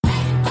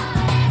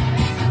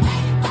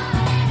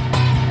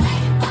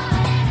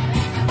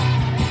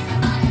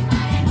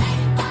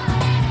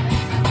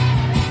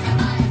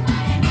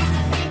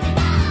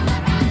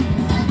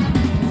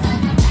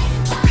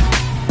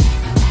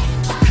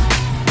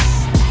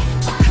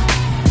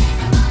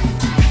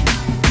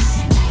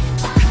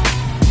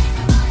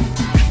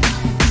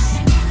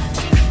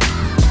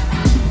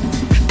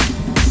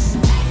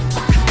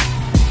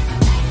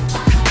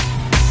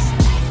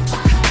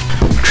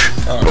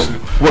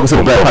to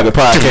the Black Pocket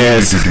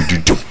Podcast.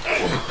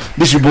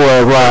 This your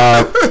boy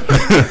Rob.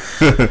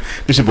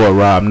 This your boy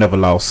Rob. Never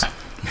lost.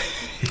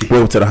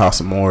 Welcome to the House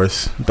of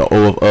Morris. The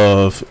O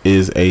of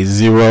is a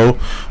 0.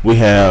 We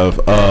have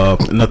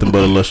nothing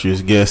but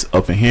illustrious guests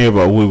up in here,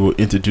 but we will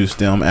introduce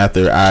them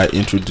after I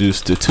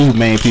introduce the two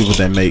main people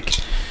that make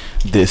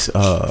this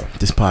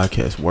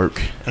podcast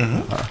work.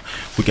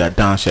 We got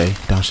Don Shay.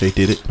 Don Shay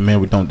did it. Man,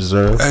 we don't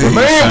deserve. Hey,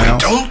 man, we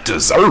don't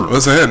deserve.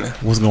 What's happening?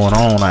 What's going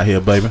on out here,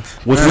 baby?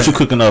 What you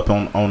cooking up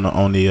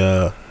on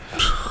the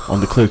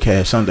Clear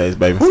Cash Sundays,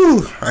 baby?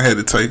 Whew, I had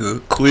to take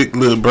a quick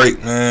little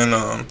break, man.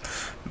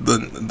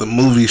 The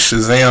movie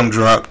Shazam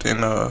dropped,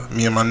 and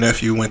me and my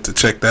nephew went to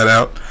check that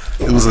out.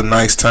 It was a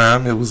nice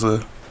time. It was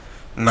a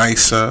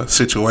nice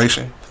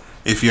situation.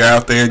 If you're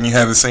out there and you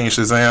haven't seen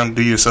Shazam,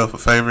 do yourself a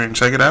favor and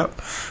check it out.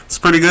 It's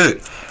pretty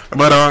good.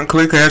 But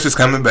Clear Cash is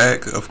coming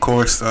back. Of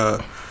course,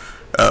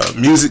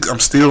 music, I'm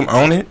still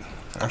on it.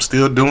 I'm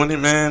still doing it,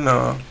 man.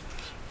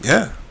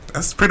 Yeah,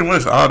 that's pretty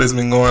much all that's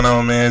been going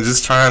on, man.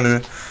 Just trying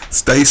to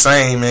stay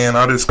sane, man.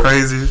 All this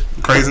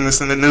craziness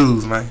in the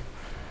news, man.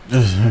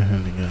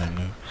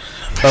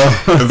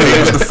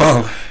 Avenge the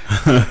fallen.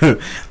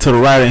 To the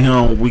right of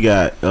him, we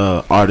got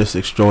artist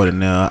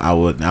extraordinaire. I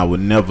would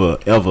never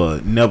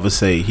ever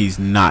say he's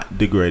not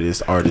the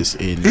greatest artist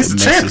in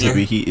Mississippi.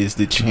 Champion. He is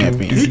the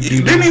champion.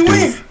 Didn't he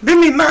win?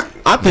 Didn't he not?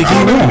 I think he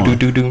won.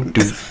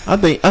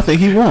 I think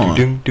he won.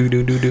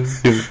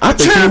 I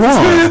think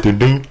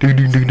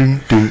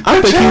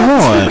he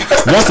won.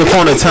 Once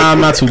upon a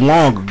time, not too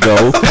long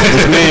ago,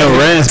 this man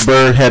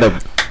Ransburg had a.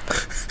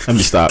 Let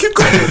me stop.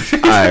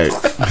 Alright.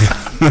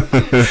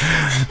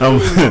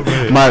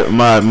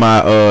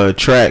 My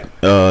track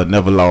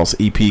Never Lost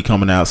EP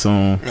coming out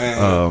soon.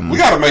 Man, we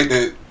gotta make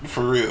that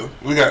for real.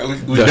 We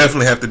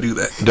definitely have to do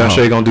that. Don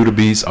Shay gonna do the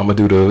beats. I'm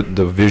gonna do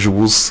the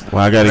visuals.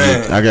 Well, I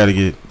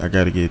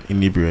gotta get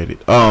inebriated.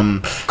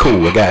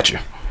 Cool, I got you.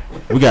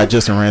 We got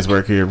Justin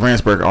Ransburg here.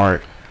 Ransburg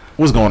Art.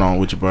 What's going on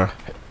with you, bro?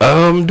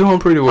 I'm doing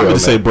pretty well. I meant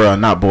to say bro,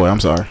 not boy. I'm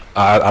sorry.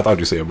 I thought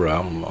you said bro.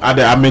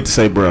 I meant to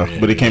say bro,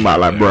 but it came out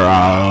like bro.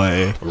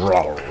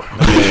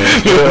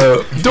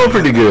 Doing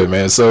pretty good,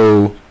 man.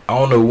 So I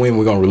don't know when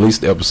we're gonna release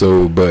the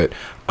episode, but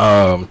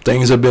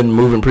things have been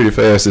moving pretty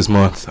fast this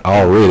month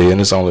already, and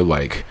it's only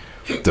like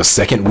the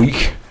second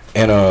week.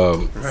 And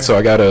so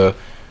I got a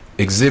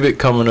exhibit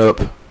coming up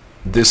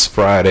this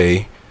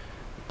Friday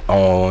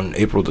on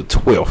April the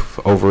 12th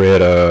over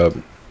at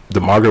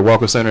the Margaret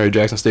Walker Center at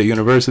Jackson State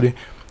University.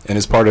 And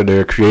it's part of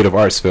their Creative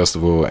Arts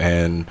Festival,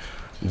 and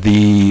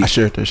I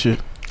shared that shit.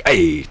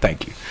 Hey,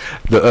 thank you.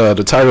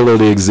 The title of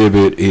the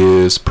exhibit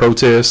is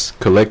Protest,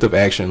 Collective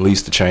Action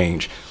Leads to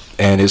Change,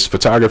 and it's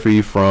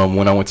photography from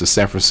when I went to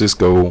San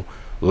Francisco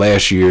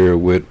last year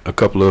with a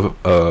couple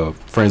of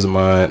friends of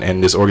mine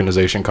and this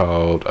organization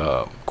called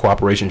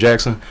Cooperation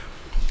Jackson.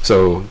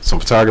 So some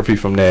photography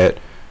from that,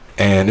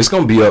 and it's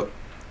going to be up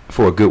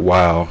for a good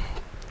while.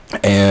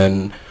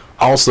 And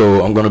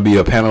also, I'm going to be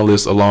a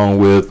panelist along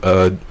with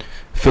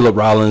Philip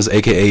Rollins,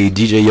 aka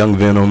DJ Young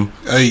Venom,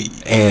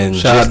 and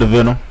shout out to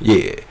Venom,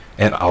 yeah,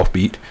 and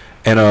Offbeat,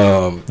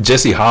 and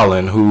Jesse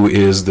Holland, who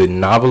is the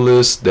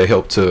novelist that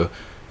helped to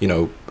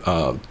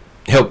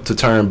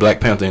turn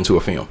Black Panther into a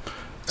film.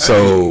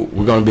 So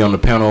we're gonna be on the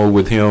panel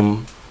with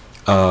him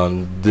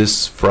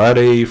this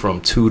Friday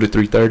from 2 to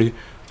 3:30.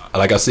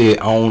 Like I said,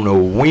 I don't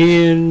know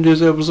when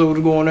this episode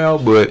is going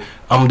out, but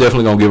I'm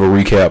definitely gonna give a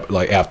recap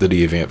like after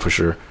the event for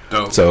sure.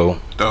 Dope. So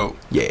dope.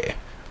 Yeah,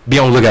 be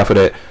on the lookout for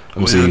that. Let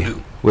me see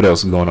what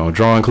else is going on.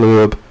 Drawing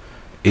Club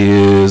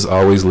is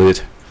always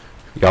lit.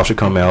 Y'all should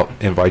come out,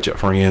 invite your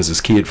friends. It's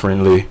kid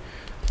friendly.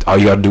 All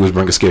you gotta do is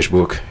bring a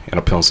sketchbook and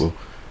a pencil.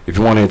 If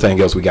you want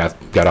anything else, we got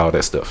all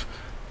that stuff.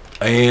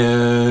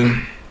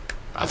 And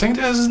I think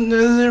that's it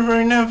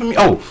right now for me.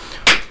 Oh,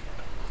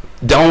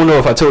 don't know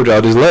if I told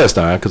y'all this last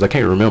time because I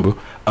can't remember.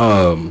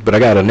 But I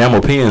got enamel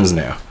pens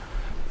now,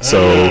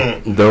 so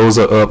those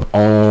are up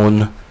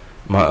on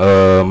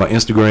my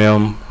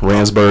Instagram,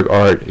 Ransburg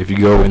Art. If you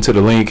go into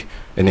the link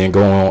and then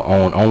go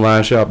on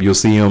online shop, you'll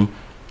see them.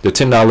 They're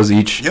 $10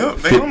 each. Yep,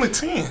 they only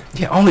 10.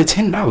 Yeah, only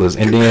 $10,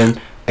 and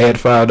then add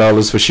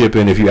 $5 for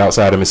shipping if you're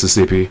outside of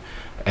Mississippi.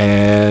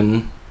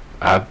 And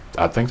I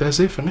think that's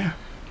it for now.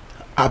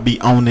 I be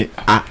on it.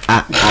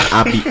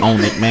 I be on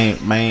it,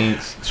 man.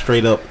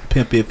 Straight up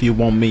pimp. If you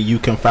want me, you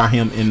can find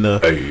him in the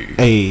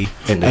hey.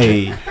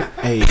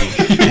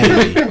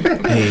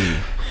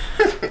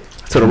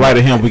 To the right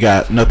of him, we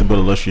got nothing but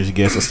illustrious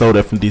guests. I stole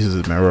that from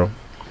Jesus Mero.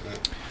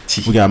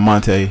 We got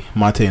Montay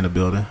in the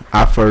building.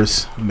 I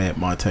first met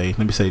Montay.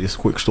 Let me say this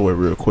quick story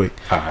real quick.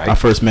 Right. I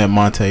first met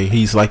Montay.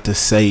 He's like the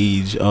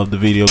sage of the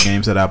video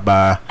games that I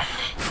buy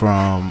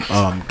from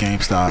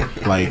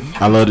GameStop. Like,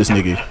 I love this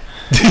nigga.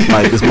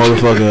 Like, this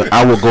motherfucker,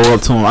 I will go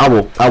up to him. I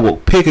will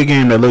pick a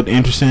game that looked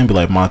interesting and be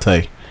like,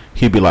 Montay.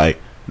 He'd be like,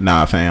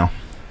 nah, fam.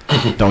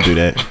 Don't do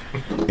that.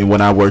 And when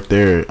I worked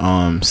there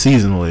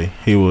seasonally,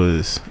 he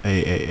was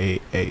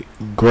a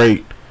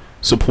great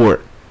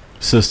support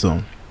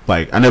system.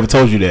 Like, I never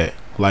told you that.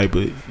 Like,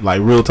 but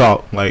like real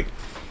talk. Like,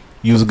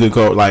 You was a good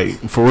coach. Like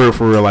for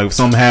real. Like if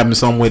something happened,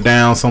 something went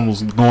down, something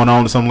was going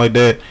on, or something like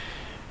that.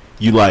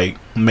 You like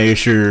made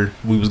sure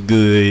we was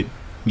good.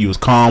 You was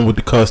calm with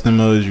the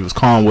customers. You was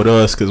calm with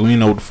us because we didn't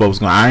know what the fuck was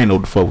going. I ain't know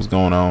what the fuck was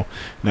going on.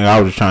 Nigga, I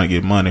was just trying to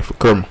get money for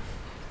Kerma.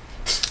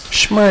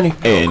 Money.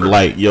 And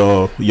like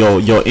your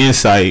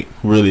insight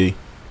really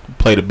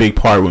played a big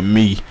part with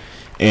me.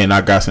 And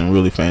I got some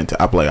really fantastic.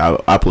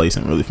 I played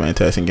some really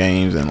fantastic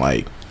games and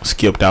like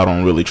skipped out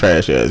on really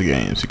trash ass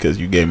games because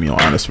you gave me an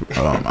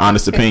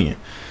honest opinion.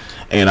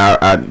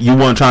 And you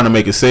weren't trying to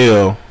make a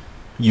sale.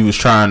 You was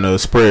trying to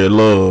spread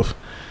love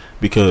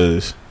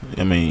because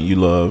I mean you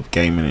love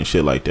gaming and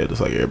shit like that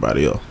just like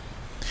everybody else.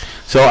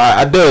 So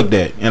I dug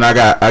that, and I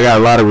got a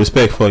lot of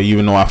respect for you,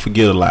 even though I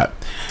forget a lot.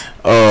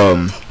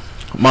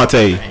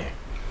 Montay,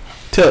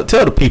 tell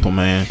the people,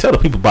 man. Tell the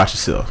people about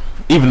yourself,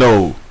 even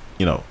though.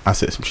 You know, I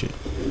said some shit.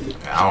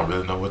 I don't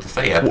really know what to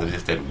say after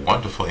just that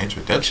wonderful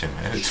introduction,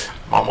 man.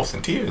 I'm almost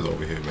in tears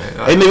over here, man.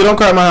 Hey, nigga, don't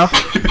cry my house.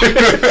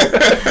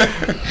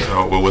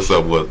 Well, what's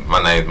up?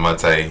 My name's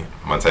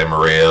Montay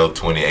Morrell,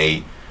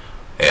 28,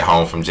 at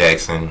home from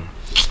Jackson.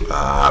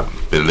 I've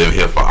been living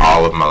here for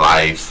all of my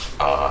life.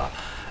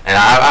 And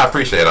I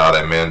appreciate all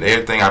that, man.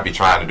 Everything I be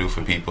trying to do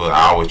for people,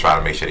 I always try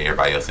to make sure that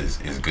everybody else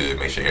is good.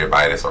 Make sure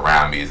everybody that's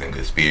around me is in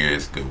good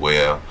spirits,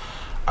 goodwill.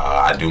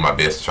 I do my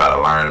best to try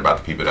to learn about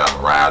the people that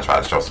I'm around,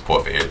 try to show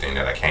support for everything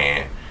that I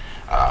can.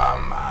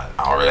 I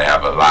don't really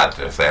have a lot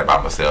to say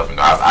about myself. You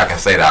know, I can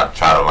say that I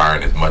try to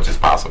learn as much as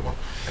possible.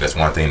 And that's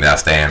one thing that I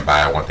stand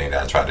by, one thing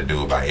that I try to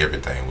do about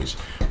everything, which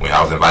when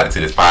I was invited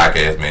to this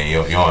podcast, man,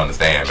 you don't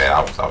understand, man.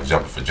 I was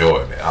jumping for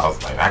joy, man. I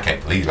was like, I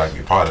can't believe I can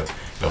be part of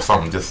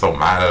something just so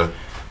minor,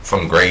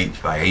 something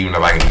great. Like, even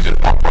if I can do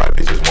just one part of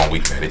it, just 1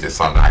 week, man, it's just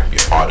something I can be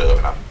a part of.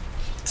 And I'm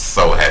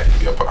so happy to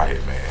be up out here,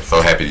 man. So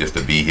happy just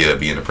to be here,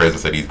 be in the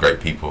presence of these great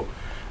people.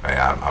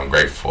 Man, I'm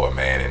grateful for it,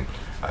 man. And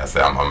like I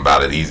said, I'm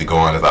about as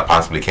easygoing as I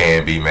possibly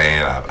can be,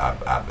 man.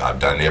 I've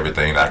done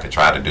everything that I could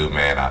try to do,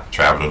 man. I've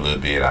traveled a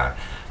little bit. I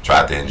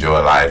tried to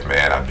enjoy life,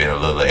 man. I've been a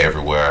little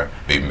everywhere.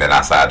 Even been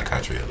outside the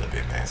country a little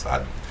bit, man.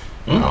 So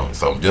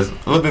so just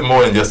a little bit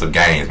more than just the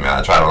games, man.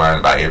 I try to learn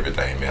about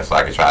everything, man. So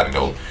I can try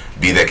to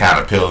be that kind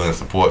of pillar and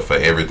support for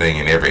everything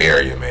in every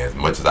area, man, as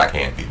much as I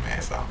can be,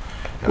 man. So.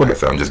 Like I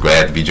said, I'm just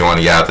glad to be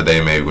joining y'all today.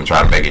 Maybe we're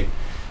trying to make it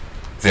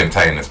as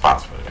entertaining as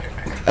possible today,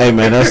 man. Hey,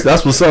 man,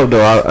 that's what's up,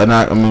 though.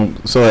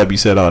 I'm so happy you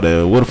said all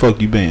that. Where the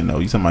fuck you been, though?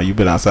 You talking about you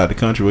been outside the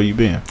country? Where you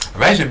been?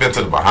 I've actually been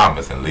to the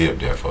Bahamas and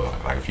lived there for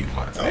like a few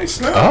months.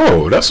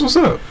 Oh, that's what's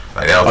up.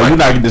 Like, you're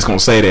not just gonna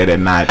say that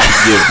and not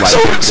give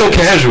like so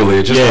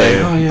casually, just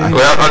Well,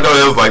 I know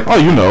it was like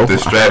the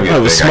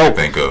extravagant thing I can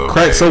think of.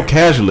 Crack man. So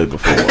casually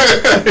before.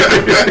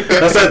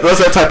 that's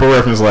that type of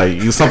reference, like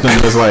you something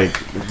that's like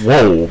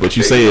whoa, but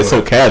you say it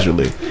so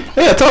casually.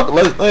 Yeah,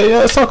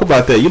 let's talk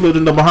about that. You lived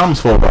in the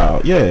Bahamas for a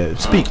while. Yeah,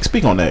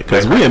 speak on that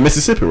because we're in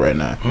Mississippi right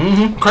now.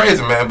 Mm-hmm.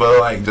 Crazy, man, but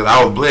like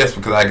I was blessed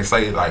because I can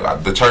say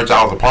like the church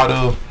I was a part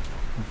of.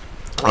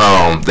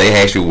 They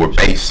actually were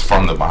based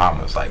from the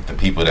Bahamas. Like the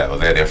people that was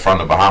there, they're from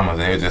the Bahamas.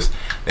 And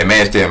they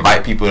managed to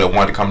invite people that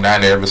wanted to come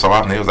down there every so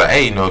often. They was like,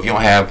 hey, if you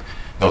don't have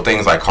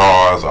things like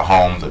cars or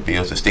homes or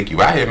bills to stick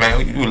you out here, man,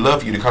 we would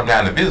love for you to come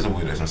down and visit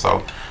with us. And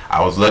so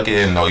I was lucky,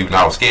 and even though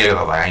I was scared,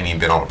 I was like, I ain't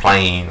even been on a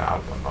plane.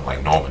 I'm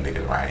like normal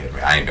niggas around here,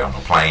 man. I ain't been on no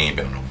plane,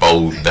 been on no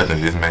boat, nothing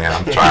of this, man.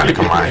 I'm trying to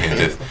come around here and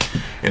just,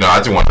 I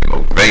just want to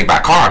go vague by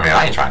car, man.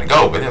 I ain't trying to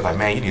go, but it's like,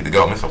 man, you need to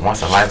go. It's a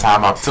once in a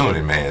lifetime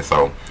opportunity, man.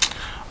 So.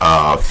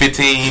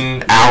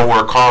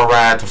 15-hour car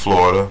ride to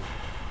Florida,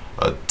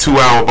 a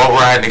 2-hour boat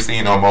ride. Next thing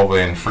you know, I'm over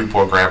in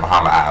Freeport, Grand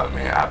Bahama Island,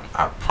 man.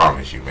 I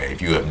promise you, man,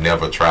 if you have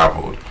never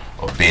traveled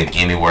or been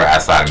anywhere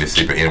outside of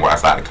Mississippi, anywhere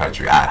outside the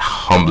country, I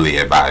humbly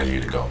advise you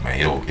to go,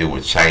 man. It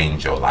will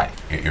change your life.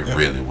 It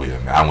really will,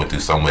 man. I went through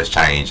so much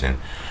change and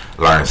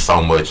learned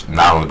so much,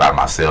 not only about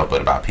myself,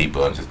 but about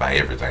people and just about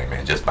everything,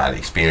 man. Just by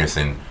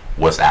experiencing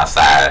what's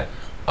outside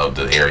of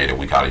the area that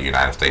we call the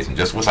United States and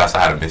just what's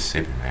outside of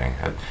Mississippi, man.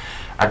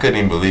 I couldn't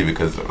even believe it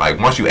because, like,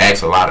 once you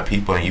ask a lot of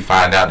people and you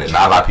find out that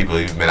not a lot of people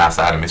have even been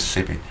outside of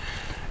Mississippi,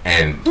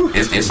 and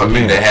it's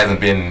something that hasn't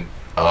been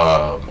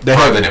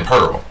further than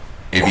Pearl.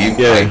 If you,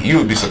 you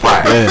would be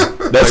surprised.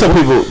 Yeah. That's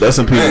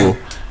some people.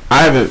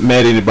 I haven't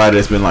met anybody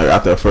that's been like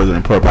out there further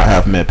than Pearl. I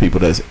have met people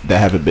that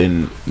haven't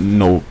been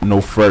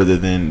no further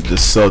than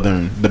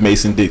the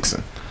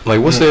Mason-Dixon. Like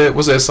what's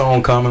that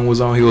song Common was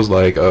on? He was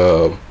like,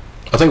 I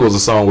think it was a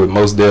song with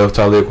Mos Def,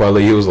 Talib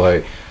Kweli. He was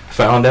like,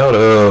 found out.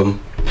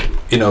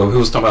 He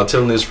was talking about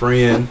telling his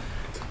friend,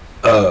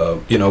 how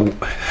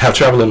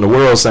traveling the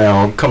world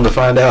sound. Come to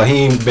find out, he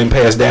ain't been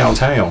past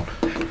downtown.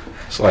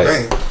 It's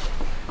like,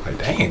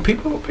 dang,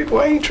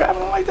 people ain't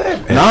traveling like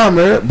that, man. Nah,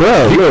 man,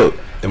 bro, look.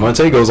 And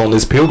Montay goes on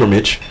this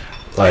pilgrimage.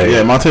 Like,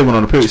 yeah, Montay went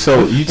on the pilgrimage.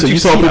 So you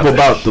told people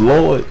about the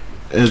Lord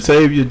and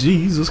Savior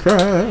Jesus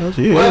Christ.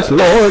 Yes,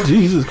 Lord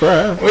Jesus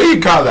Christ. What do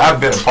you call it? I've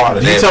been a part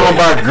of that. You talking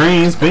about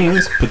greens,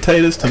 beans,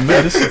 potatoes,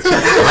 tomatoes?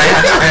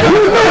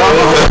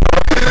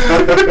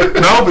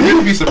 No, but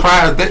you'd be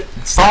surprised that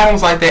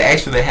songs like that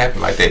actually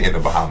happen like that in the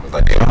Bahamas.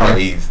 Like they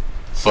praise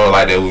So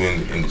like that, we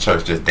in the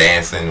church just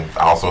dancing,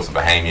 all sorts of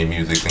Bahamian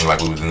music. Seemed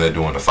like we was in there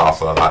doing the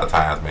salsa a lot of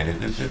times, man.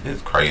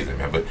 It's crazy,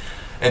 man. But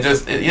and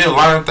just you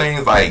learn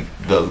things like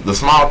the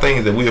small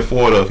things that we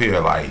afford up here.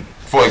 Like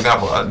for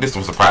example, this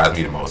will surprise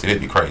me the most. It'd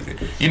be crazy.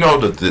 You know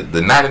the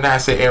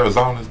 99-cent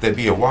Arizonas that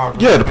be at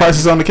Walgreens. Yeah, the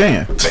prices on the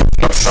can. No.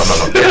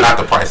 They're not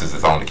the prices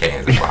that's on the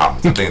cans in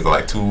Bahamas. Some things are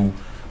like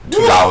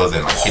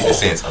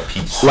 $2.50 a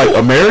piece. Like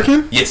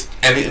American? Yes,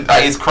 and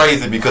it's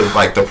crazy because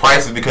like the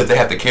prices because they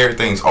have to carry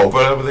things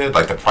over there.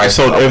 Like the price.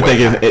 So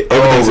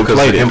everything's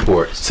inflated.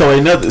 Imports. So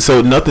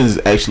nothing's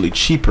actually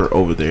cheaper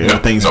over there.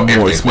 Everything's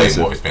more expensive.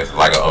 Way more expensive.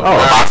 Like a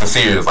box of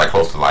cereal is like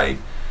close to like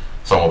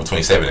somewhere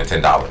between $7 and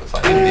 $10.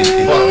 Like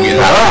we're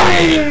not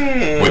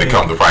paid when it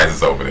comes to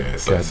prices over there.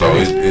 So it's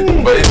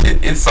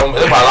some.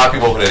 There's a lot of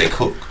people over there. They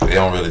cook. They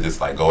don't really just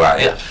like go out.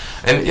 Yeah,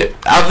 and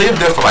I lived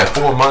there for like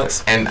 4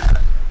 months and.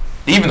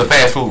 Even the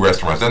fast food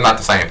restaurants, they're not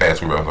the same fast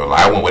food restaurants.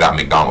 Like, I went without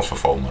McDonald's for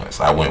 4 months.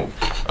 I went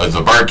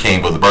to Burger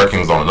King, but the Burger King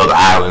was on another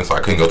island, so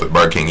I couldn't go to the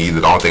Burger King either.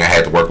 The only thing I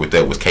had to work with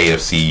that was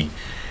KFC,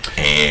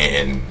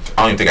 and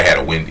I don't even think I had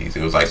a Wendy's.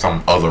 It was like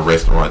some other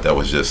restaurant that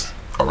was just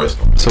a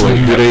restaurant. So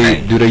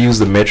do they use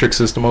the metric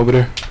system over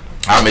there?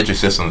 Our metric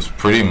system's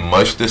pretty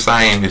much the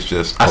same. It's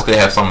just I still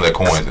have some of their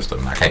coins and stuff,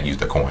 and I can't use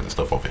their coins and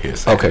stuff over here.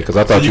 So. Okay, because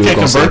I thought you were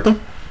going to convert them.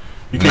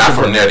 Not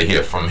from there to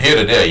here. From here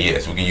to there,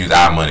 yes, we can use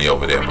our money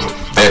over there. But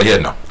there to here,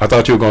 no. I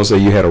thought you were going to say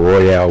you had a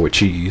Royale with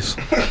cheese.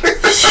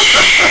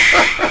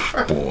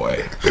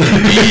 Boy.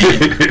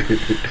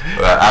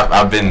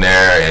 I've been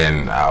there,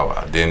 and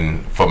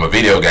then for my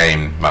video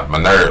game, my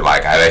nerd,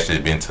 like I've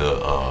actually been to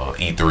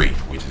E3,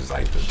 which is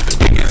like the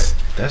biggest.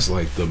 That's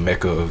like the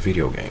mecca of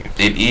video games.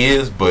 It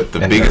is, but the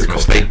biggest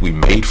mistake we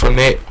made from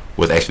that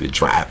was actually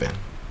driving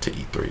to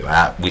E3.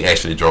 Like we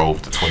actually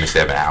drove to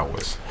 27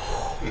 hours.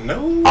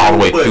 No. All the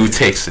way through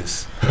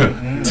Texas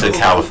to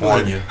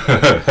California.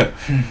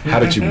 How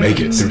did you make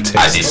it through Texas?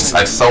 I did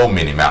like so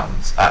many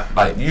mountains.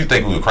 Like you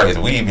think we were crazy?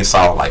 We even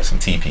saw like some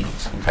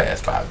teepees. We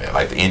passed by there,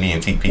 like the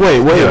Indian teepee.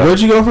 Wait, where'd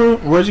you go from?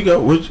 Where'd you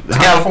go? To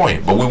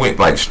California, but we went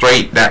like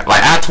straight. Like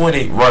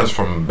I-20 runs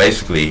from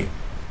basically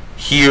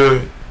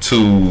here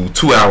to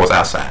 2 hours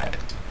outside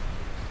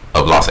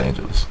of Los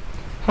Angeles,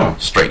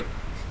 straight.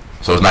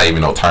 So it's not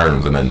even no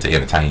turns or nothing to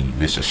entertain you.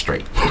 It's just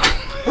straight.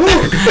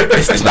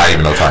 It's not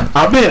even no time.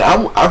 I've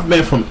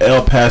been from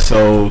El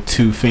Paso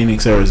to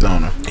Phoenix,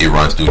 Arizona. It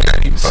runs through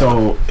there.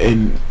 So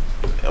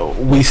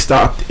we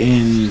stopped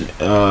in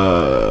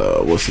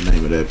what's the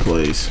name of that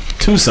place?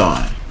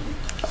 Tucson.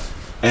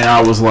 And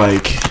I was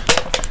like,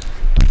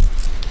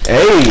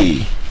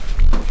 hey,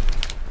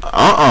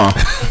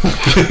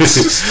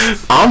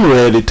 I'm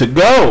ready to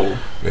go.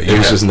 It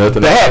was just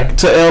nothing back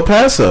to El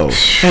Paso.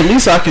 At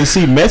least I can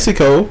see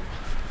Mexico.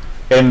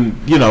 And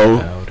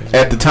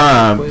at the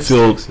time,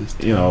 feel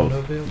you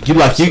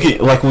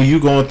get like when you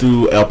going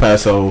through El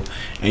Paso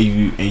and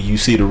you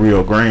see the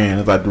Rio Grande.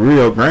 It's like the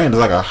Rio Grande is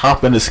like a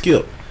hop and a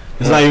skip.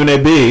 It's not even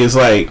that big. It's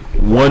like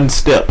one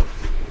step,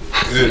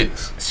 3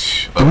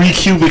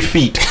 cubic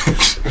feet,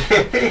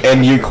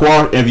 and you've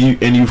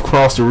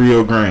crossed the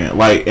Rio Grande.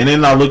 Like, and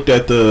then I looked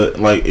at the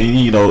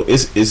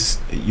it's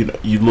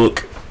you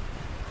look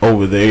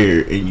over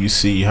there and you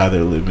see how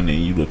they're living, and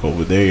you look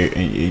over there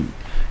and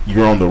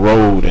you're on the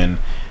road and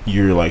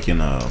you're like in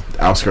the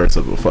outskirts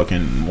of a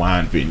fucking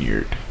wine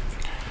vineyard,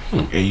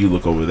 and you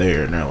look over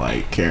there and they're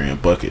like carrying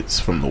buckets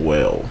from the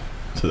well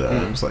to the.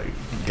 I was like,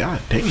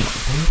 God damn,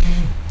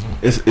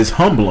 it's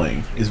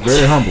humbling. It's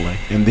very humbling.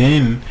 And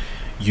then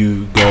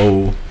you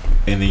go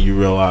and then you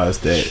realize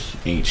that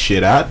ain't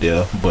shit out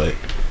there but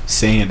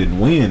sand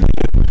and wind.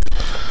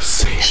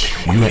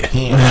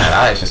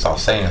 I actually saw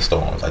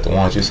sandstorms like the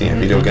ones you see in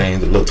video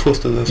games, the little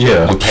twisters and stuff.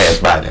 Yeah, we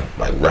passed by them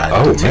like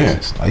riding through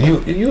Texas. Like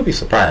you'll be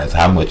surprised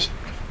how much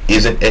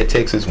isn't at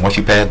Texas once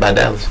you pass by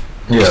Dallas.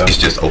 Yeah, it's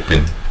just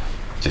open,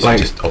 just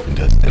open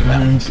dust and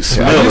mountains.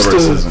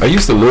 I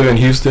used to live in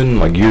Houston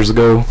like years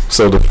ago.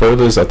 So the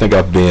furthest I think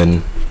I've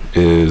been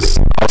is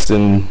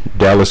Austin,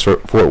 Dallas,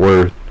 Fort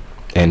Worth,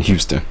 and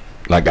Houston.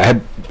 Like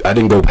I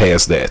didn't go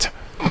past that.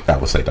 I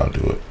would say don't do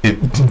it. It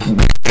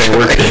ain't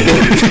working.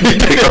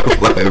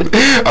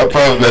 I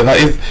promise,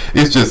 man.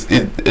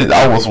 It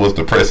almost was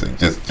depressing.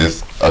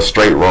 Just a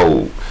straight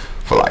road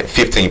for like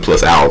 15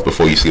 plus hours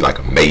before you see like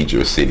a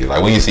major city.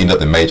 Like we didn't see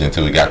nothing major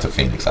until we got to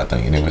Phoenix, I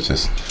think, and it was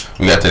just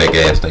we got to that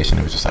gas station.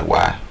 It was just like,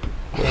 why?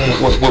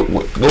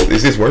 What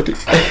is this worth it?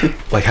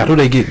 Like, how do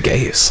they get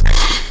gas?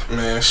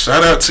 Man,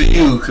 shout out to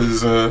you,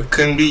 cause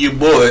couldn't be your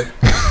boy.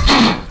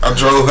 I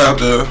drove out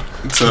to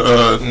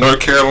North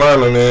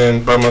Carolina,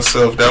 man, by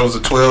myself. That was a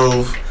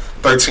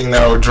 13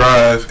 hour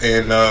drive,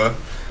 and I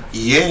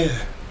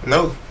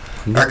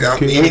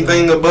got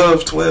anything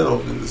above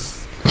 12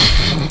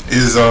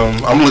 is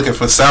I'm looking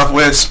for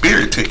Southwest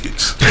Spirit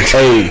tickets.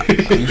 Hey,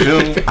 you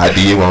feel me? I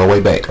did on the way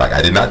back. Like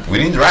we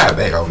didn't drive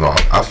back.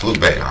 I flew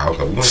back. I was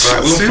like, we gonna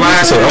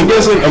fly. So I'm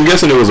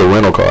guessing it was a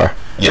rental car.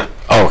 Yeah.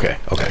 Oh, okay.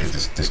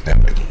 Just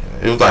them again.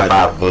 It was like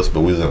 5 of us,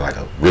 but we was in like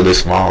a really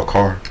small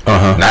car.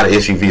 Not an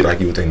SUV like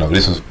you would think. No,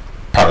 this was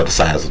probably the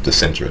size of the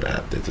Sentra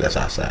that's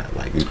outside.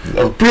 Like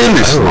a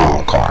really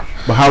small car.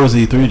 But how was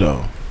E3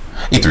 though?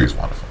 E3 was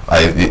wonderful.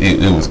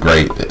 It was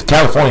great.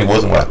 California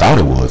wasn't what I thought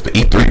it was, but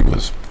E3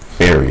 was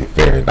very,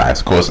 very nice.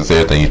 Of course, it's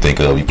everything you think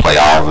of. You play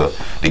all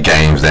the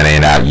games that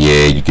ain't out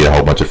yet. You get a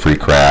whole bunch of free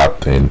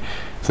crap, and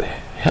it's a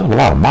hell of a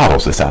lot of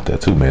models that's out there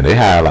too, man. They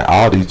have like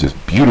all these just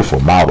beautiful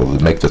models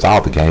that make just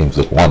all the games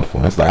look wonderful.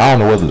 And it's like, I don't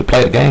know whether to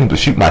play the game or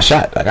shoot my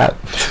shot. Like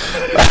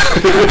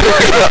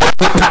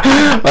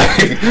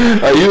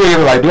you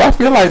even like, do I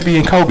feel like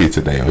being Kobe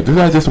today, or do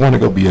I just want to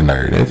go be a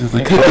nerd? It's just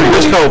like,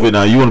 which Kobe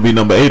now? You want to be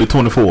number 8 or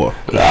 24?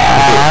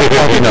 I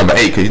want to be number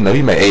 8 because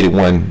he made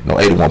 81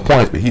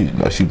 points, but he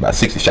shoot about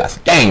 60 shots a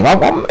game.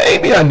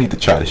 Maybe I need to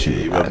try to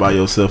shoot. You better buy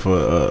yourself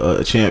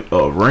a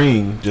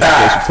ring just in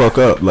case you fuck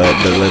up. Let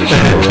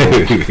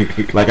it go.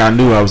 Like I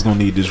knew I was gonna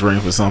need this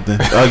ring for something.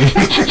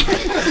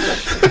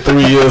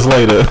 3 years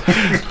later,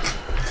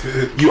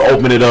 you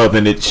open it up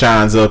and it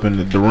shines up,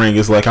 and the ring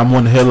is like, I'm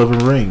one hell of a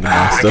ring.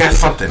 I got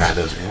something out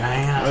of it.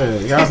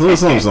 I got a little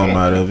something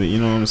out of it. You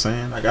know what I'm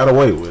saying? I got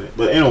away with it.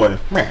 But anyway,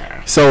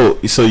 so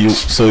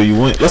you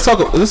went. Let's talk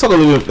a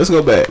little bit. Let's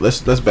go back.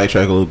 Let's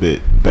backtrack a little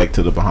bit back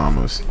to the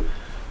Bahamas.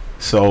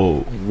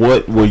 So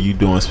what were you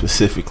doing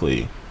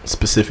specifically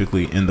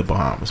in the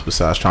Bahamas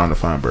besides trying to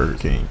find Burger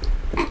King?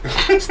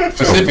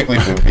 Specifically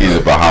for me,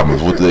 the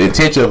Bahamas, what the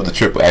intention of the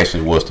trip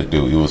actually was to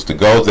do, it was to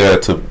go there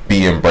to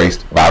be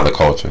embraced by the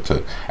culture,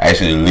 to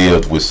actually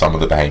live with some of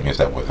the Bahamians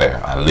that were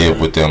there. I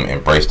lived with them,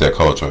 embrace their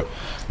culture,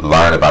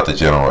 learn about the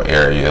general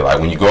area.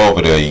 Like when you go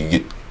over there, you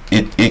get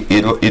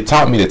it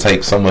taught me to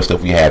take some of the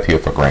stuff we have here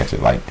for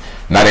granted. Like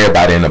not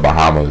everybody in the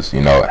Bahamas,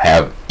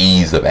 have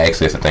ease of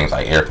access to things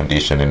like air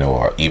conditioning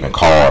or even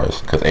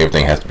cars, because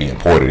everything has to be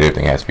imported,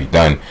 everything has to be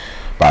done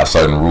by a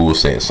certain rule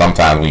set.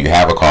 Sometimes when you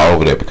have a car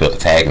over there, because the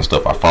tag and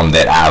stuff are from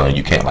that island,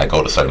 you can't like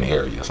go to certain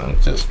areas, and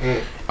just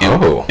it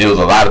was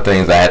a lot of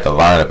things I had to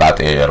learn about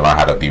the area, learn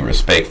how to be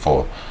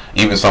respectful,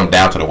 even some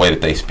down to the way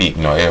that they speak.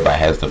 Everybody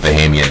has the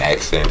Bahamian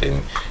accent,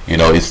 and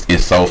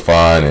it's so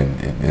fun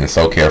and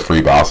so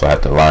carefree, but also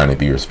have to learn and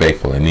be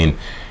respectful. And then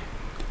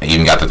I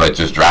even got to like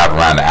just drive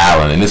around the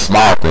island, and it's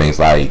small things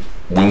like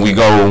when we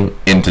go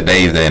in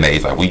today's day and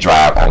age, like we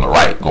drive on the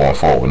right going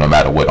forward, no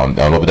matter what. On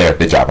over there,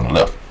 they drive on the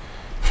left.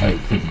 Like,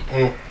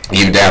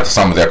 even down to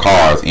some of their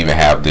cars even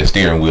have their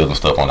steering wheels and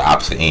stuff on the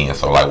opposite end.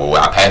 So like where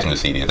our passenger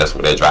seat is, that's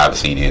where their driver's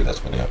seat is.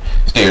 That's where their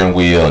steering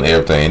wheel and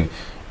everything.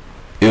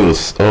 It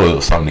was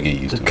something to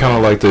get used to. Kind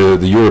of like the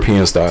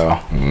European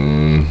style.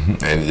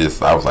 And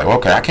I was like,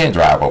 okay, I can't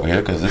drive over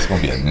here because this is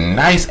going to be a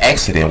nice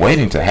accident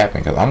waiting to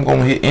happen, because I'm going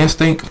to hit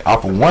instinct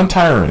off of one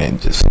turn and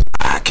just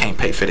I can't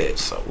pay for that.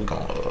 So we're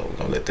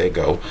gonna let that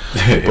go.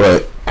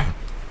 But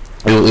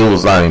it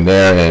was lying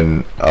there,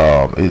 and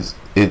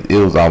it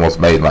was almost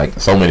made like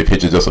so many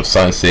pictures just of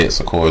sunsets,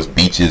 of course,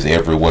 beaches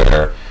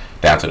everywhere,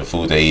 down to the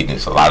food they eat.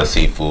 It's a lot of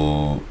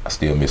seafood. I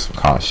still miss some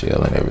conch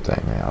shell and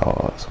everything, man.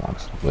 Oh, it's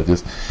wonderful. But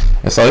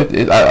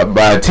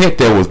my intent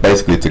there was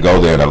basically to go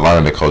there and to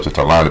learn the culture,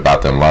 to learn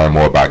about them, learn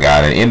more about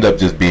God, and end up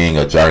just being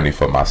a journey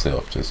for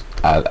myself.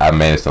 I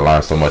managed to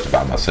learn so much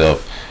about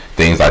myself,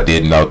 things I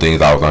didn't know,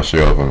 things I was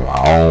unsure of,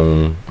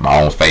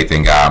 my own faith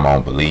in God, my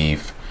own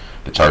belief,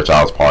 the church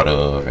I was part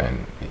of,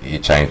 and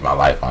it changed my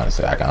life,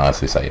 honestly. I can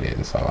honestly say that.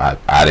 And so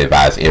I'd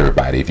advise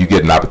everybody, if you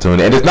get an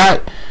opportunity, and it's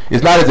not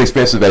as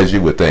expensive as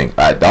you would think.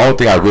 The only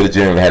thing I really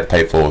generally had to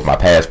pay for was my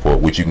passport,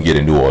 which you can get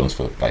in New Orleans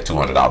for like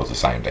 $200 the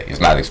same day. It's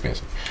not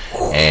expensive.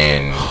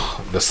 And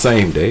the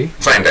same day?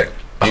 Same day.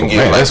 You can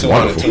get like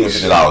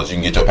 $250. You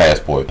can get your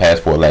passport.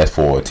 Passport lasts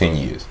for 10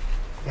 years.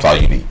 That's all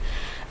you need.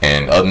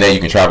 And other than that,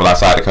 you can travel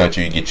outside the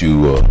country. You get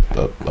you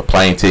a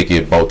plane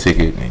ticket, boat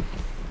ticket, and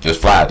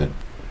just fly.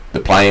 The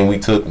plane we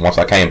took once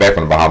I came back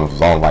from the Bahamas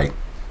was on like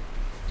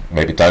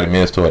maybe 30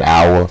 minutes to an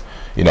hour,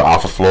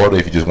 off of Florida,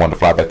 if you just wanted to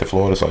fly back to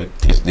Florida. So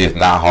it's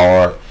not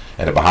hard.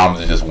 And the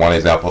Bahamas is just one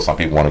example. Some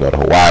people want to go to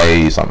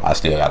Hawaii. I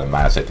still got a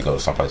mindset to go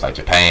to someplace like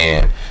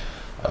Japan.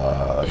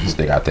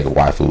 Still got to think of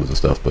waifus and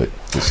stuff, but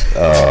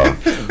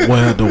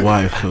where the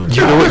waifu?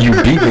 You know what? You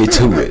beat me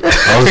to it.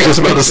 I was just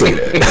about to say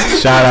that.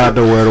 Shout out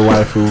to where the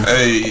waifu.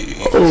 Hey,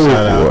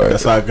 shout out.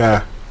 That's our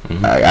guy.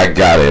 I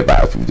got it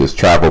about you. Just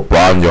travel,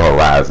 broaden your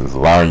horizons,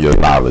 learn your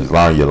knowledge,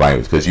 learn your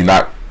language, because you're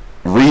not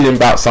reading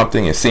about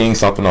something and seeing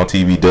something on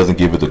TV doesn't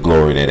give it the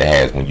glory that it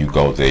has when you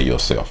go there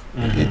yourself.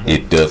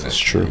 It doesn't. It's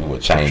true. It will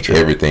change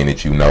everything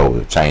that you know. It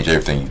will change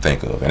everything you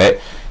think of, and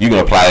that you can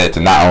apply that to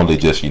not only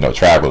just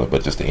traveling,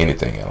 but just to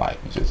anything in life.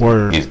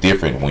 It's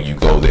different when you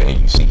go there and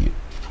you see it.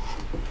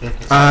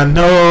 I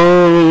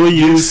know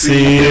you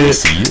see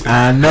it.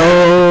 I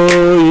know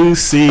you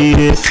see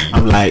it.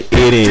 I'm like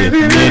itty,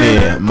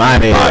 bitty,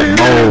 mighty,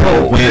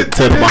 mo. Went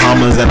to the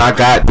Bahamas and I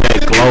got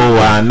that glow.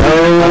 I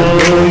know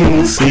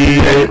you see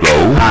it.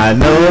 I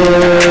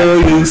know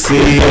you see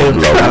it.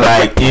 I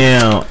like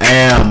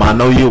am. I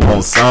know you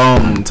want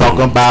some.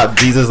 Talking about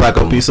Jesus like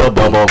a piece of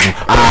bubble.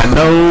 I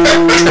know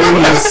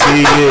you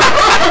see it.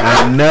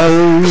 I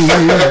know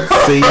you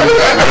see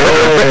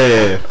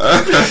it.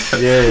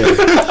 Yeah.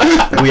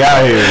 We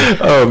out here.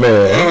 Oh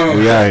man,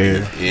 We out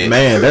here. Yeah.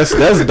 Man, that's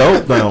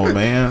dope though,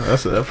 man.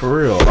 That's for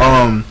real.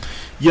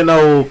 You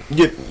know,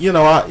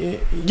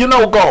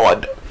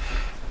 God.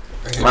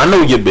 I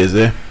know you're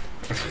busy.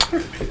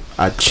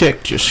 I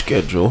checked your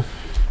schedule.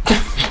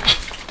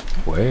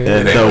 well,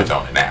 And They no, went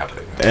on it now.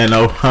 and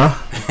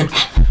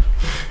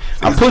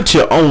I put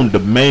you on the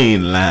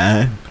main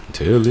line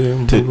tell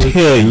him to what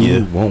tell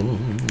you want.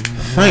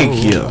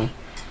 thank you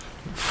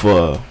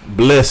for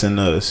blessing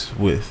us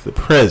with the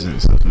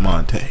presence of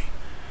Montay.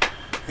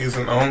 He's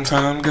an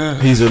on-time guy.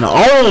 He's an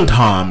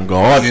on-time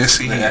God. Yes,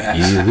 he is.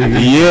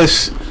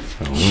 Yes,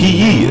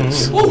 he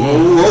is.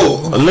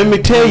 Whoa. Let me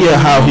tell you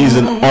how he's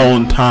an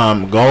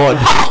on-time God.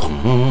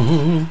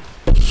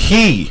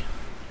 He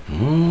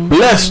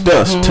blessed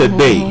us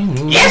today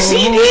Yes,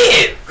 he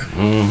did.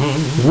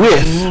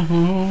 with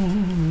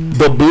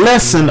the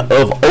blessing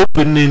of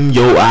opening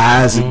your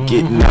eyes and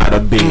getting out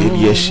of bed.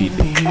 Yes, she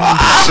did.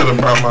 Should have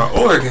brought my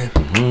organ.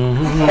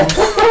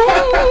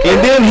 And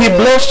then he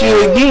blessed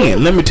you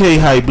again. Let me tell you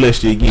how he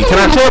blessed you again. Can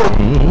I tell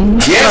him?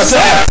 Yes,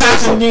 Can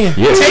I again?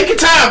 Yes. Take your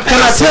time.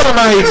 Can I tell him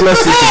how he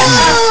blessed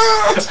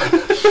us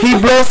again? He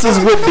blessed us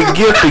with the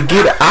gift to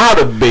get out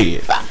of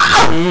bed.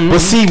 But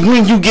see,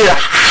 when you get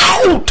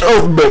out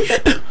of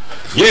bed,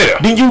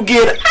 then you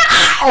get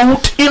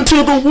out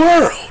into the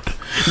world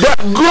that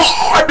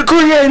God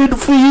created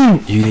for you.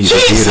 You need to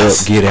get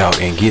up, get out,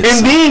 and get And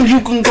some. then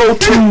you can go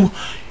to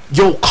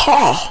your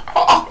car.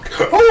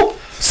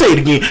 Say it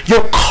again.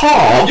 Your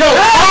car.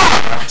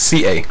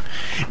 CA.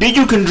 Then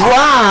you can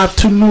drive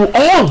to New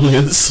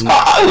Orleans.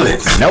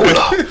 No.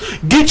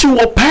 Get you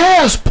a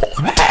passport.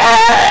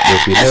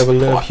 If you never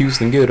left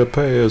Houston, get a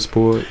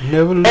passport.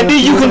 Never left And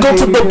then you can go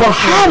to the Houston, get a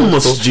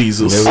Bahamas, passport.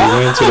 Jesus.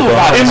 Never went to the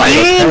Bahamas. And get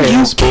a then you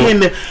passport.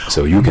 can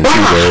So you can see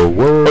buy the a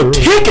world.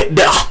 ticket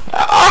there.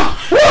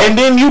 And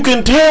then you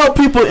can tell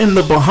people in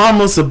the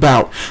Bahamas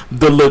about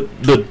the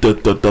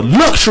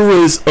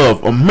luxuries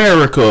of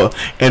America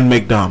and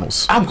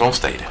McDonald's. I'm gonna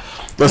stay there.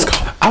 Let's go.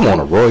 I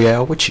want a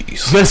Royale with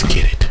cheese. Let's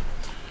get it.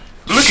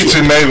 Look at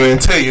your neighbor and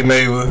tell your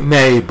neighbor.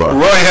 Neighbor.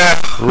 Royale.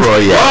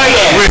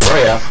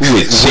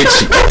 With cheese.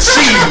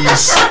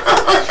 Cheese.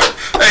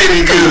 Ain't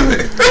it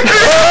good?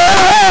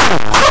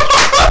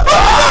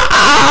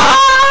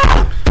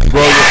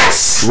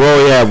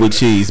 Royale with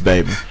cheese,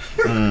 baby.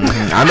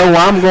 I know where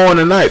I'm going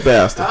tonight,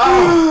 Pastor.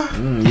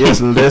 Yes,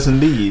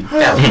 indeed.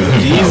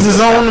 Jesus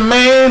on the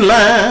main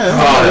line.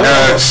 Oh,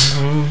 gosh.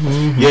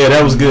 Yeah,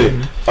 that was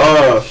good.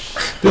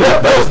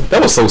 That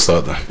was so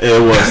southern.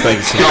 It was. Thank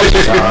you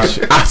so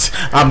much.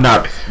 I'm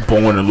not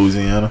born in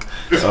Louisiana.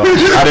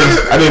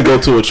 I didn't go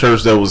to a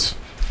church that was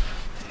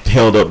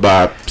held up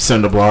by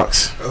cinder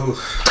blocks.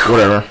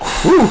 Whatever.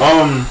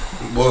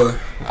 Boy.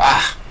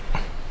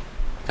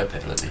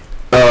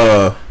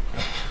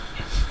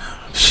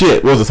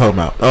 Shit. What was I talking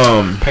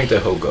about? Paint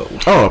that whole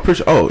gold. Oh,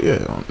 appreciate. Oh,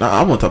 yeah. Nah,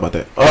 I want to talk about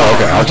that. Oh,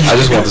 okay. I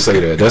just want to say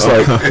that. That's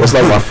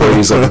like my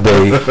phrase of the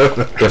day.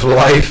 If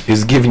life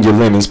is giving you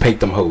lemons, paint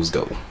them hoes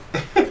gold.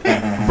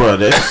 Bro,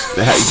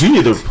 you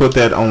need to put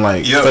that on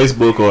like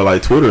Facebook or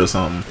like Twitter or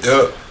something.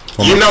 Yep.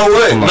 You know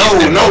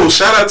what? No.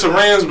 Shout out to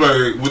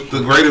Ransburg with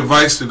the great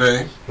advice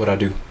today. What I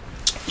do?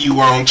 You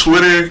were on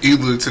Twitter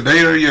either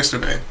today or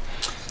yesterday,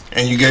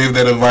 and you gave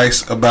that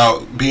advice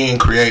about being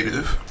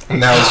creative.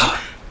 And that was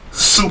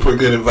super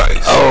good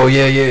advice. Oh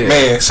yeah.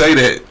 Man, say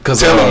that.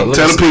 Tell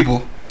the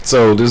people.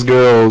 So this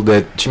girl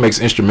that she makes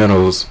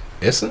instrumentals,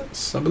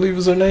 Essence, I believe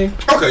is her name.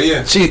 Okay,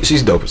 yeah.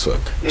 She's dope as fuck.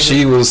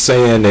 She was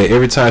saying that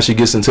every time she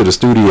gets into the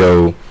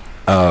studio,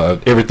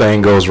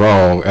 everything goes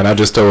wrong, and I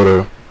just told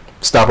her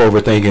stop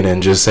overthinking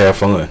and just have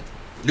fun.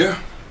 Yeah,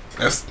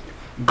 that's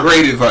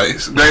great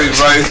advice. Great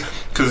advice.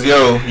 Cause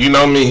you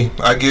know me,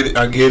 I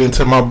get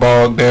into my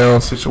bogged down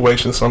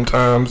situation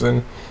sometimes,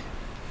 and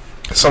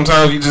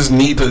sometimes you just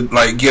need to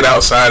like get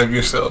outside of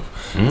yourself,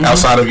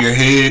 outside of your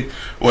head.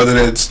 Whether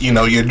that's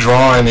you're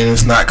drawing and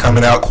it's not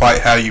coming out quite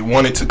how you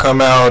want it to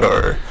come out,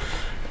 or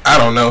I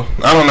don't know,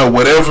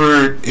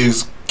 whatever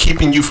is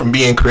keeping you from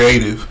being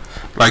creative.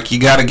 Like you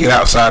got to get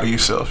outside of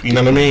yourself. You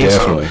know what I mean?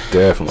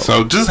 Definitely.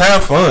 So just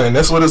have fun.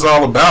 That's what it's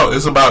all about.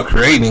 It's about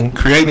creating.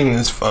 Creating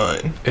is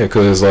fun. Yeah,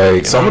 cause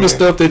like some of the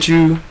stuff that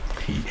you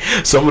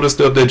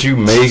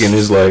make and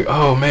it's like,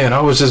 oh man,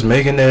 I was just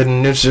making that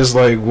and it's just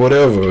like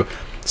whatever.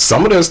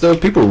 Some of that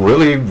stuff people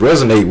really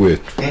resonate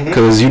with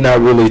because you're not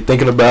really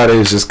thinking about it.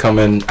 It's just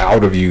coming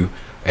out of you,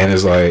 and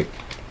it's like,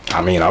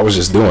 I mean, I was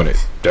just doing it.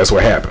 That's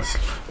what happened,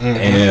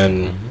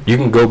 and you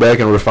can go back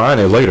and refine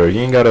it later.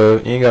 You ain't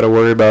gotta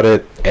worry about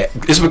it.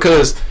 It's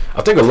because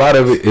I think a lot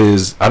of it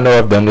is, I know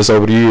I've done this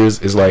over the years.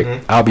 It's like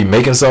I'll be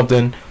making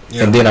something.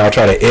 Yeah. And then I'll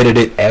try to edit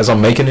it as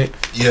I'm making it.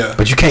 Yeah.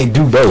 But you can't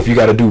do both. You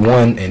got to do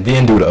one and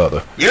then do the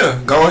other.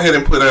 Yeah. Go ahead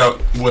and put out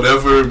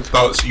whatever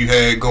thoughts you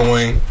had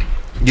going.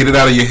 Get it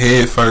out of your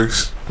head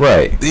first.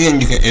 Right.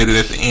 Then you can edit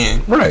at the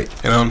end. Right.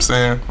 You know what I'm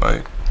saying?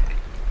 Like,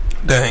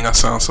 dang, I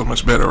sound so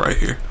much better right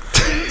here.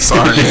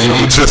 Sorry, man.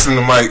 I'm adjusting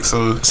the mic,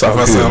 so if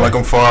I sound like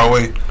I'm far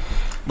away.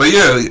 But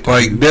yeah,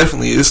 like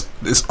definitely, it's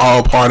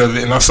all part of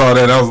it. And I saw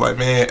that, I was like,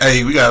 man,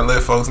 hey, we gotta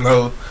let folks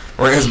know.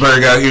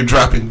 Ransburg out here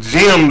dropping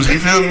gems. You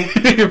feel me?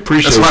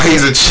 Appreciate. That's why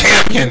he's a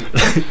champion.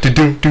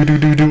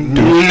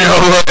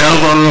 Never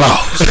ever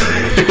lost.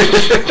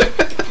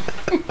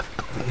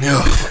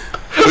 No.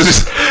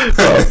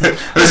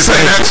 Let's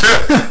say that.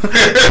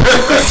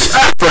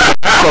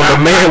 From the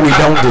man we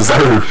don't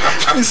deserve.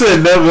 You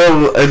said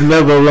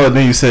never alone.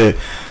 Then you said,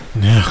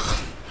 no.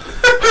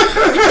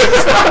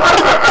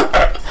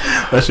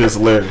 That's just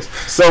hilarious.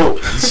 So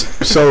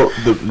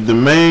the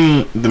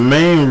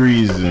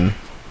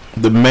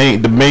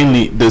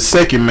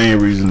second main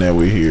reason that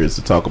we're here is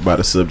to talk about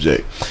a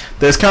subject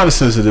that's kind of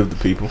sensitive to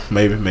people.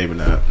 Maybe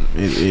not.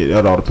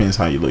 It all depends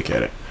how you look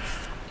at it.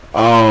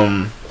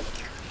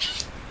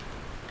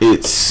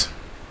 It's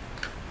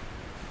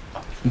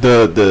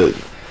the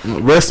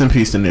rest in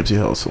peace to Nipsey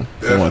Hussle,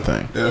 for one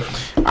thing.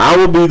 Definitely. I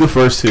will be the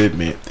first to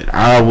admit that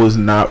I was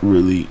not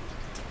really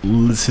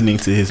listening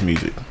to his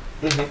music.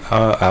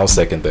 I'll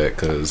second that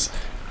because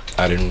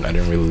I didn't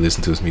really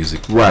listen to his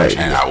music. Right.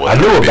 And I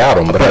knew about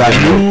him, but I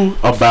knew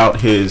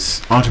about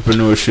his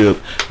entrepreneurship.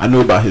 I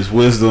knew about his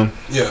wisdom.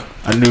 Yeah.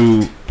 I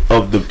knew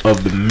of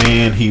the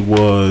man he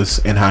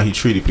was and how he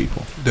treated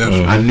people.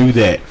 Definitely. I knew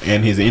that,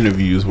 and his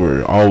interviews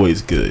were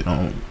always good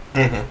on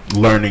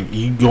learning.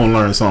 You gonna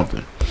learn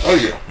something. Oh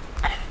yeah.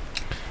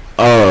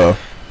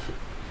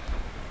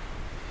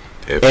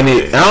 And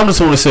I just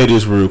want to say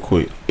this real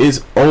quick.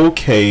 It's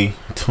okay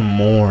to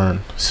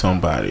mourn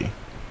somebody.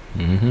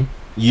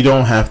 You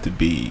don't have to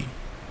be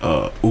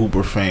a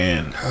Uber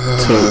fan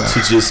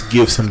to just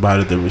give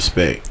somebody the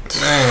respect.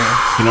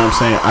 Man. You know what I'm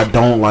saying? I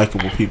don't like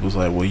it when people's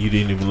like, well, you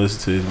didn't even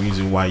listen to his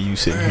music. Why you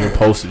sitting here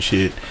posting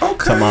shit?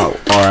 Talking about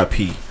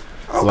R.I.P.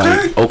 Okay.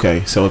 Like,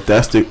 okay, so if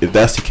that's the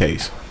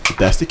case, if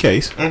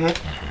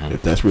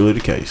that's really the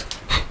case,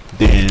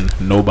 then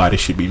nobody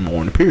should be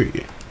mourning.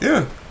 Period.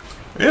 Yeah.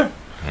 Yeah.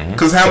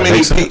 Because how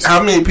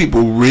many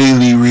people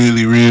really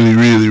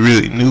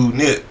knew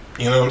Nip?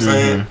 You know what I'm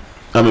saying?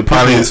 I mean,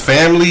 probably his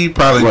family,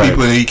 probably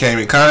people that he came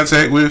in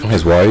contact with,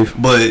 his wife.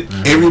 But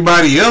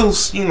everybody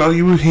else, you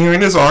were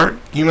hearing his art.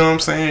 You know what I'm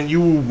saying?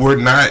 You were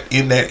not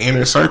in that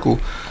inner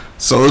circle.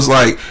 So it's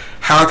like,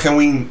 how can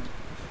we,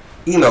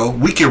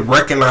 we can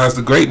recognize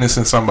the greatness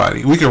in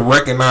somebody. We can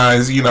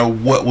recognize,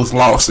 what was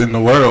lost in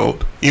the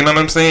world. You know what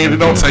I'm saying? It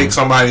don't take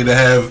somebody to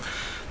have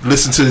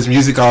listened to his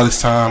music all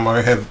this time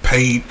or have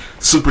paid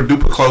super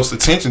duper close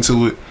attention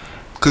to it.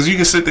 Because you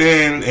can sit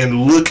there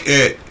and look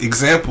at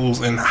examples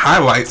and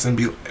highlights and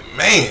be like,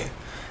 man,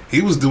 he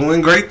was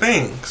doing great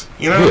things.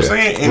 You know what I'm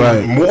saying?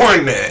 And more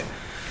than that,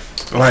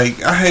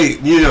 like, I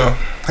hate,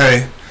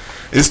 hey,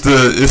 it's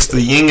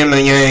the yin and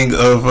the yang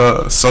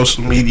of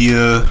social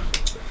media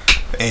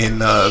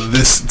and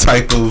this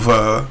type of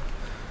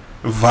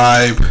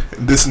vibe,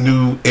 this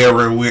new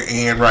era we're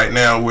in right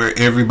now where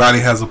everybody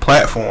has a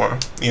platform.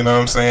 You know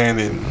what I'm saying?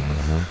 And,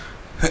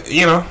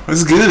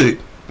 it's good.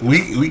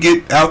 We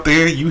get out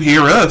there, you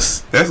hear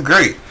us. That's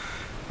great.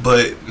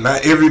 But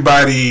not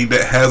everybody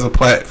that has a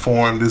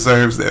platform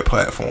deserves that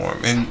platform.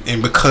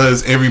 And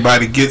because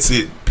everybody gets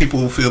it,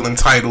 people feel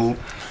entitled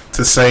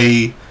to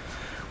say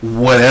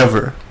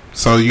whatever.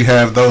 So you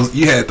had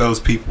those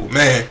people.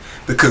 Man,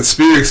 the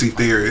conspiracy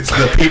theorists,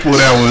 the people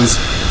that was,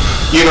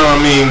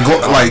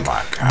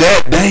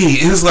 that day,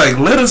 it's like,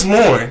 let us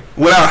mourn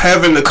without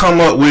having to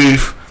come up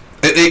with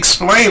an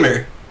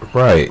explainer.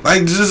 Right.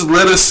 Like, just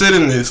let us sit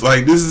in this.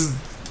 Like,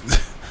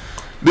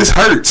 this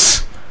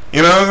hurts.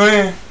 You know what I'm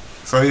saying?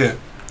 So yeah.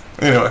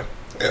 Anyway,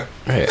 yeah.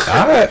 Hey,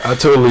 I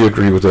totally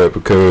agree with that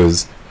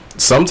because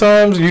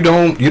sometimes you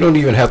don't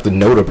even have to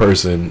know the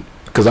person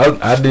because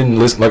I didn't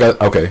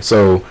listen.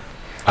 So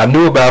I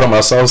knew about him.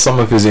 I saw some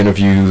of his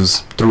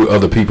interviews through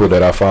other people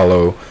that I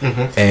follow,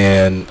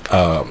 and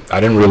I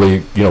didn't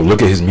really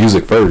look at his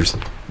music first.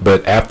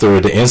 But after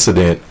the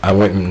incident, I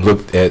went and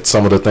looked at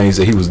some of the things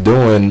that he was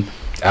doing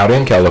out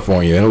in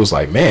California, and it was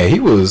like, man, he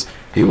was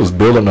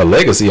building a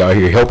legacy out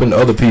here, helping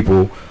other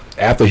people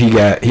after he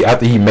made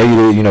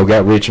it,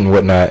 got rich and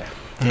whatnot.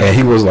 And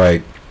he was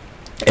like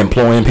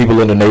employing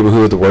people in the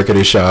neighborhood to work at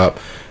his shop,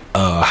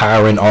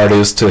 hiring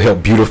artists to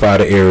help beautify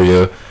the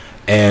area,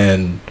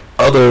 and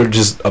other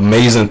just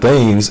amazing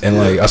things. And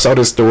like, I saw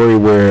this story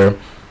where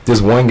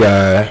this one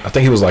guy, I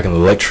think he was like an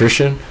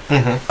electrician,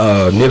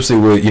 Nipsey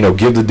would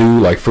give the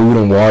dude like food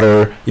and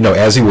water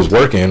as he was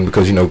working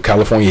because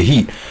California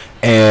heat.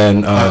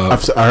 And I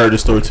heard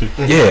this story too.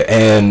 Yeah,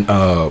 and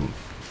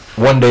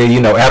one day,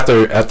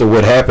 after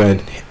what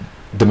happened,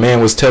 the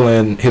man was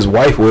telling his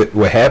wife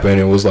what happened.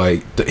 It was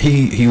like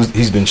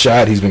he's been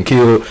shot, he's been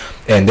killed,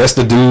 and that's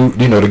the dude,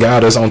 the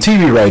guy that's on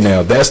TV right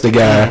now. That's the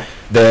guy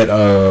that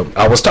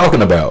I was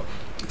talking about.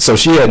 So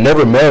she had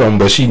never met him,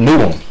 but she knew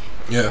him.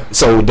 Yeah.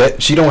 So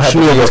that she don't have to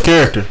be his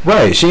character.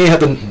 Right. She ain't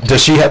have to.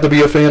 Does she have to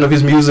be a fan of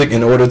his music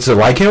in order to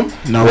like him?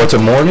 No. Or to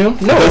mourn him?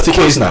 No. If that's the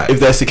case, not. If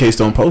that's the case,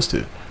 don't post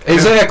it.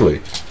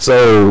 Exactly.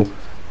 So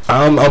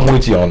I'm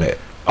with you on that.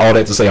 All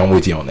that to say, I'm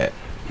with you on that.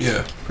 Yeah,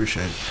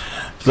 appreciate it.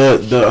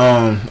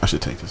 The I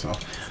should take this off.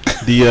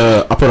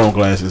 I put on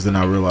glasses, then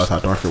I realized how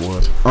dark it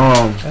was.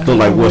 Look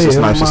like Wesley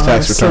Snipes'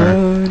 tax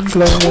return.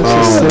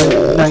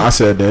 I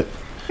said that.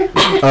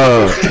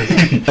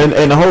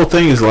 And the whole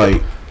thing is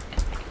like,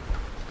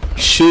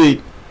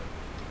 shit.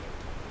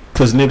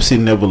 Because Nipsey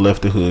never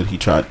left the hood. He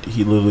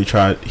literally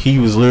tried. He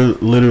was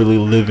literally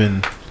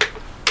living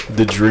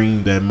the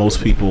dream that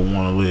most people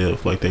want to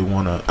live. Like they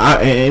want to,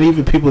 and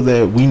even people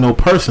that we know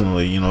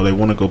personally, you know, they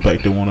want to go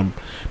back. They want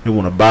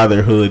to buy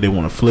their hood. They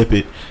want to flip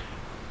it.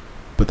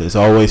 But there's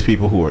always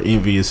people who are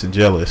envious and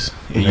jealous,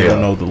 and you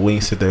don't know the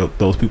lengths that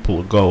those people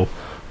will go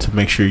to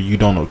make sure you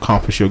don't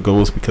accomplish your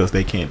goals because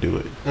they can't do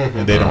it,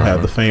 and they don't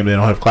have the fame, they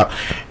don't have clout.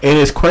 And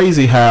it's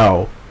crazy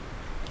how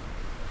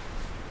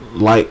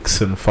likes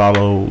and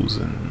follows,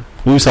 and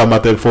we were talking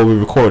about that before we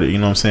recorded. You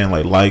know what I'm saying?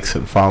 Like likes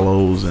and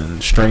follows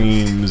and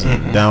streams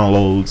and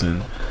downloads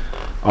and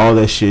all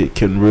that shit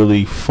can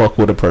really fuck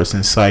with a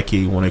person's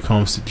psyche when it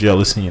comes to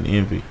jealousy and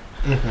envy,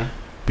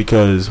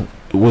 because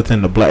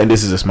within the black, and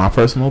this is just my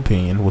personal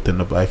opinion, within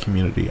the black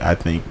community, I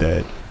think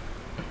that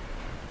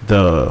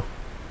the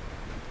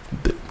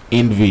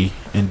envy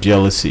and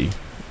jealousy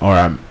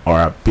are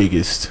our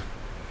biggest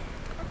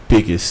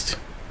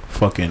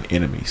fucking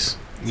enemies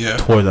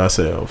towards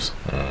ourselves.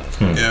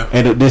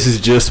 And this is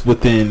just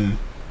within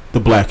the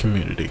black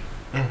community.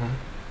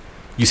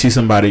 You see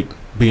somebody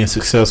being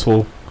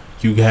successful,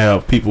 you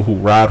have people who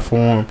ride for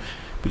them,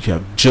 but you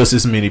have just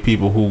as many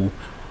people who,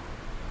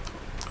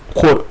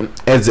 quote,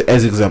 as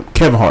example,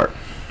 Kevin Hart.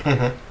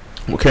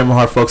 When Kevin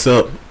Hart fucks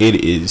up,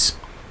 it is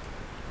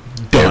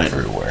done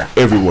everywhere.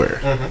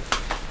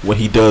 What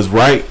he does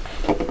right,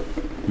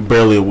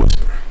 barely a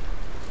whisper.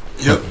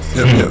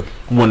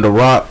 When the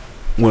Rock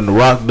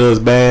does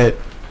bad,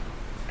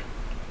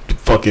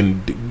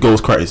 fucking goes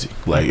crazy.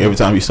 Like every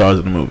time he stars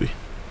in the movie.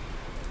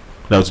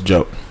 That was a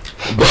joke.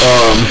 But,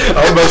 I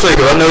was about to say,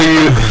 because I know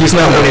he's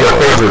not one of your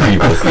favorite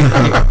people.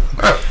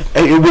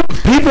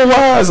 People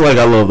wise, like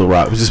I love The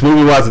Rock. Just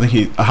movie wise, I think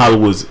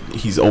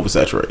he's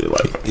oversaturated.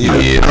 Like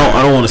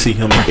I don't want to see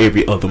him in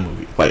every other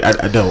movie. Like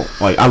I don't.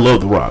 Like I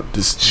love The Rock.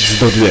 Just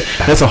don't do that.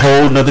 That's a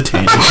whole nother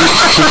tangent.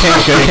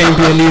 He can't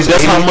be in these.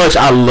 That's 80s. How much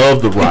I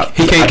love The Rock.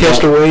 He can't catch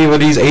the wave of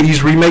these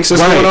 80s remakes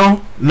that's going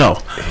on. No,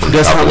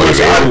 that's how much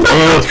I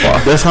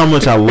love. That's how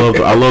much I love.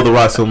 I love The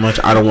Rock so much.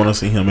 I don't want to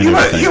see him in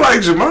everything. You like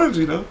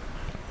Jumanji though?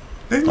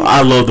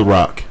 I love The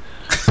Rock.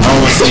 I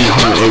don't want to see him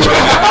in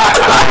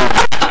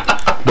everything.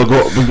 But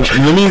let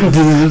me. I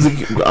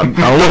want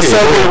to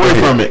segue away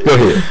from it. Go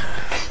ahead.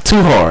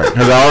 Too hard,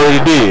 because I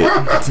already did.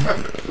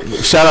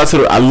 Shout out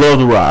to I love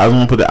The Rock. I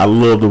want to put that. I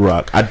love The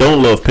Rock. I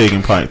don't love Pig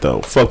and Pint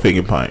though. Fuck Pig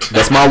and Pint.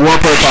 That's my one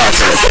per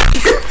podcast.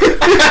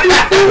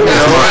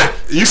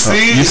 You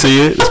see? You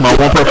see it? It's my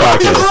one per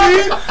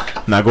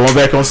podcast. Now going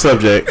back on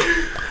subject.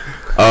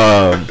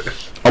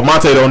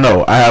 Montay don't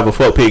know. I have a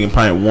fuck Pig and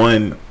Pint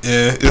one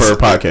per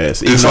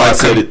podcast. Even though I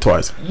said it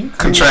twice.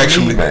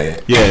 Contractually.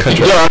 Yeah.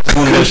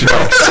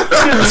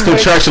 It's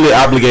contractually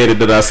obligated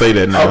that I say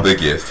that now. Oh,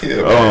 big yes.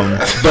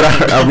 But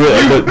I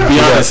really, but to be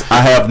honest, I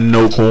have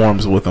no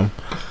qualms with them.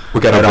 We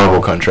got a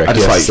verbal contract. I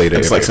just like saying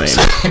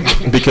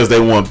it because they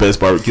want best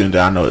barbecue, and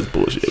I know it's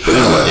bullshit. But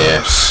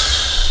anyway,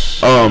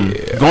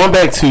 going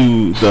back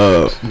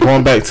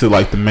to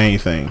like the main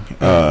thing.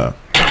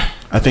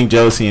 I think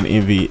jealousy and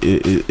envy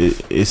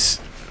is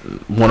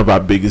one of our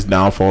biggest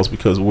downfalls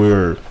because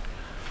we're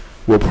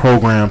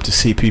programmed to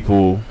see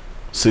people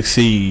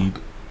succeed,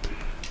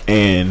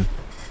 and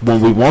when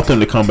we want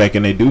them to come back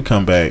and they do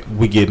come back,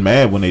 we get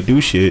mad when they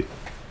do shit.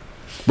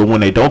 But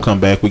when they don't come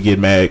back, we get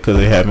mad because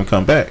they haven't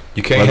come back.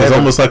 You can't. Like, it's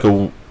almost like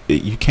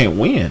you can't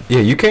win. Yeah,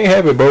 you can't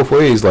have it both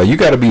ways. Like you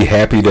got to be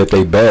happy that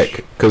they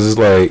back, because it's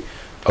like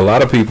a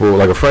lot of people.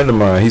 Like a friend of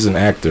mine, he's an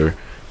actor,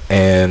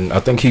 and I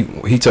think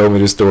he told me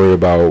this story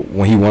about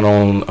when he went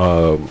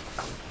on.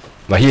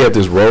 Like he had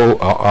this role,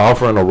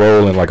 offering a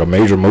role in like a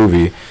major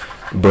movie,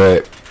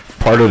 but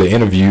part of the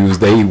interviews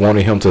they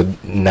wanted him to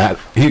not.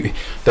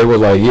 They were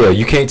like, "Yeah,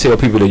 you can't tell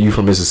people that you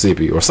from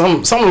Mississippi," or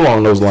something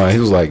along those lines. He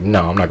was like,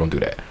 "No, I'm not gonna do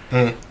that."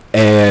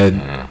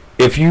 And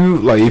if you're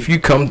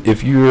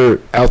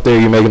out there,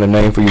 you're making a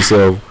name for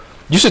yourself.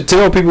 You should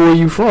tell people where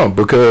you're from,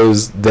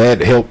 because that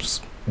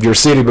helps your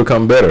city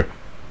become better.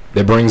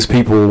 That brings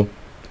people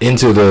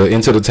into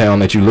the town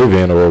that you live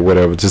in or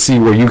whatever to see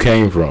where you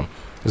came from.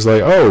 It's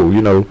like, oh,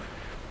 you know,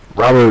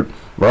 Robert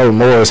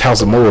Morris,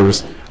 House of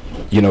Morris,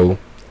 you know,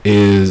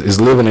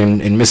 is living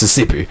in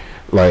Mississippi.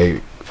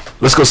 Like,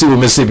 let's go see what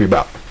Mississippi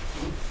about,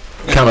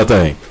 kind of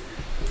thing.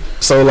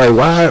 So like,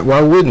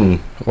 why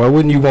wouldn't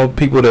you want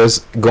people that's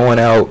going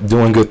out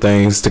doing good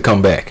things to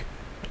come back?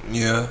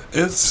 Yeah,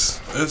 it's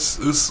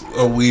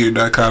a weird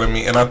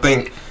dichotomy, and I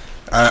think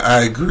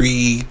I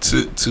agree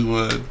to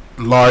a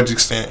large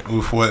extent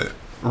with what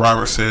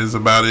Robert says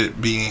about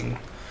it being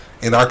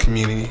in our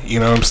community. You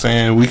know what I'm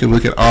saying? We can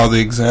look at all the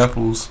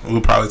examples.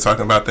 We'll probably talk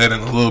about that in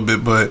a little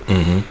bit, but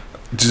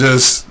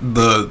just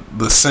the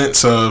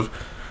sense of,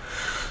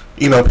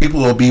 you know, people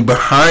will be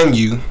behind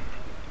you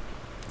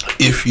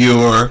if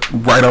you're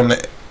right on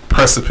the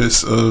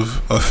precipice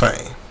of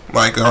fame,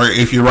 like, or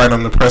if you're right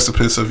on the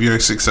precipice of your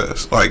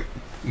success, like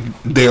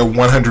they're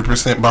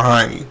 100%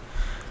 behind you.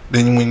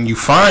 Then when you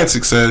find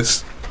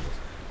success,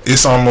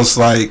 it's almost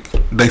like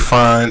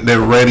they're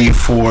ready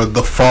for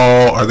the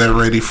fall, or they're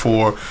ready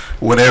for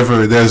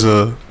whatever. There's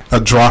a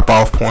drop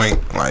off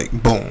point, like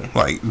boom,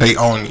 like they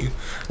own you.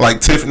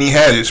 Like Tiffany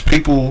Haddish,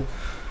 people,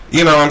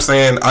 you know what I'm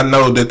saying? I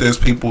know that there's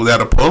people that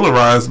are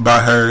polarized by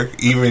her,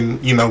 even,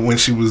 you know, when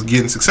she was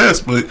getting success,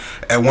 but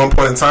at one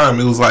point in time,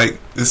 it was like,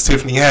 it's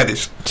Tiffany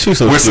Haddish. She's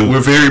so We're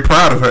very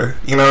proud of her,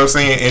 you know what I'm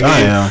saying? And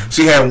then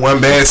she had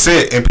one bad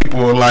set, and people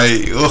were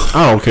like, ugh.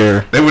 I don't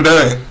care. They were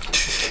done.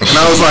 And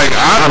I was like,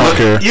 I don't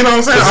care. You know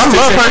what I'm saying? I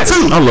love her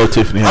too. I love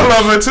Tiffany Haddish. I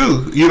love her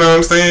too. You know what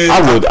I'm saying?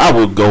 I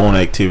would go on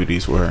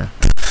activities with her.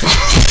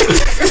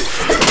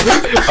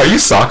 Are you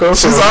Sokka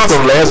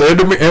from Last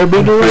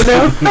Airbender right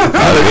now?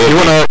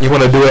 You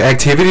wanna do an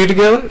activity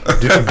together?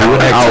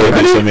 I would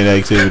do so many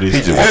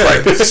activities.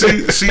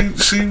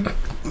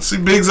 She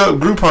bigs up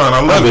Groupon.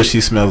 I love it. She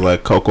smells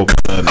like cocoa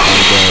butter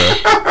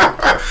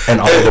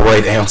and all the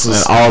right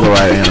answers.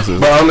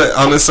 But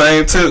on the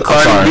same tip,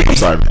 Cardi B. I'm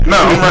sorry, man. No,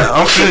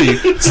 I'm feel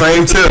you.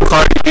 Same tip,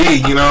 Cardi B.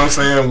 You know what I'm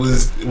saying?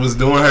 Was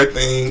doing her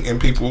thing, and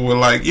people were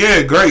like,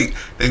 "Yeah, great."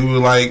 They were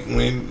like,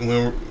 when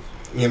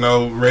you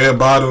know, Red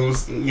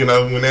Bottoms, you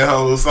know, when that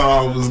whole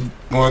song was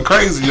going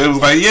crazy, they was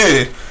like,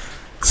 yeah.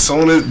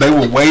 Soon as they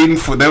were waiting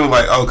they were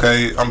like,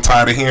 okay, I'm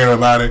tired of hearing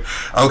about it.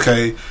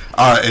 Okay.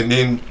 And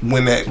then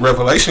when that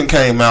revelation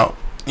came out,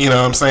 you know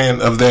what I'm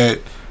saying, of that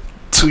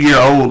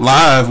 2-year-old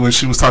live where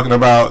she was talking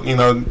about, you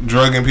know,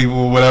 drugging people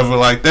or whatever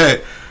like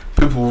that,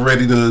 people were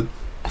ready to,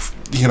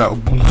 you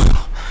know,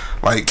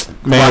 like,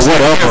 man,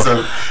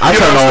 whatever.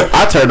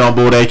 I turned on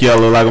Bodak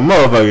Yellow like a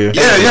motherfucker.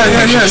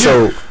 Yeah.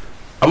 So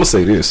I'm gonna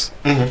say this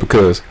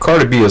because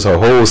Cardi B is her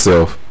whole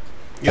self,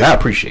 and I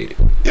appreciate it.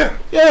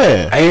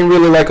 Yeah. I ain't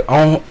really like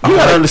on. You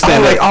gotta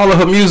understand like all of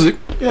her music.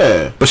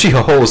 Yeah, but she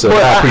her whole self.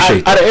 I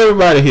appreciate that. Out of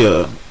everybody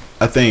here,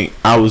 I think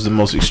I was the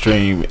most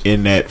extreme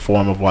in that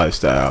form of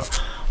lifestyle.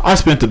 I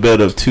spent the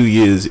better of 2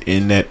 years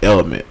in that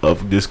element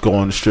of just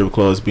going to strip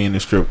clubs, being in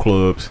strip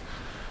clubs,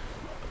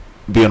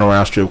 being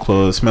around strip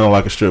clubs, smelling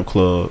like a strip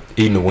club,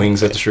 eating the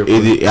wings at the strip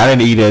club. I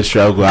didn't eat at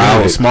strip club.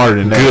 I was smarter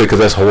than that. Good, because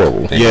that's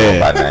horrible.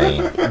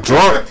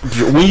 Drunk.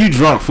 When you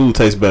drunk, food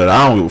tastes better.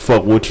 I don't give a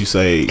fuck what you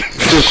say.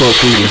 Strip club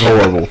food is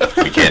horrible.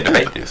 We can't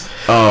debate this.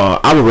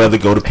 I would rather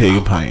go to Pig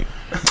and Pint.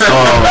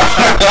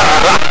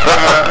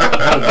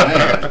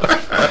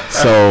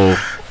 So,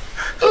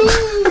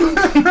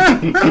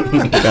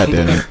 God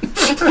damn it.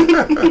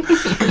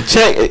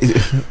 Check.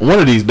 One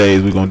of these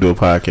days we're gonna do a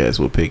podcast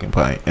with Pig and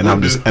Pint, and I'm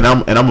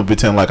gonna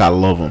pretend like I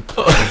love them.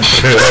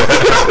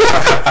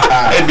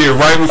 And then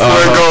right before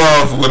it go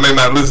off when they're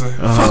not listening,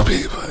 fuck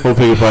Pig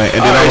and Pint,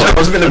 and then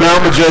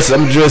I'm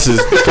dressed as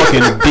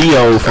fucking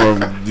Dio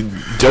from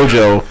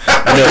JoJo,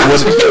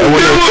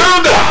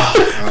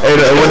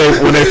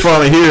 and when they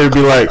finally hear it,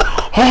 be like,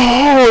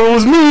 oh, it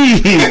was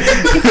me.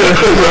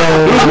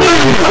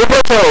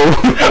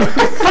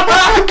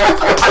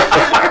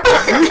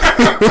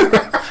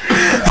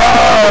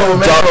 Oh,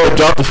 man.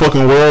 Drop the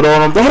fucking word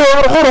on them.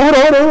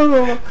 Hold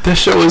on. That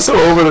show is so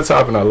over the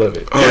top, and I love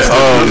it.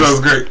 That was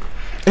great.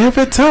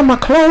 Every time I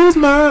close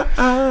my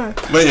eyes.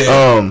 But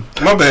yeah,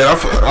 my bad.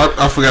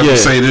 I forgot to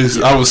say this.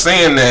 I was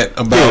saying that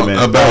about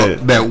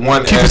that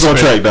one. Keep us on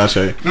track,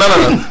 Dashay. No.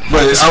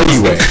 But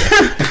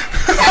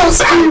I was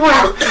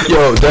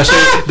Yo,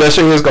 that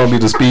shit is gonna be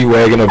the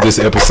Speedwagon of this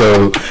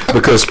episode,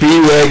 because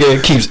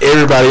Speedwagon keeps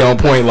everybody on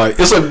point. Like,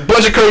 it's a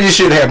bunch of crazy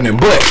shit happening,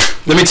 but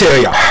let me tell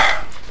y'all,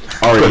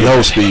 already know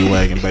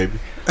Speedwagon, baby.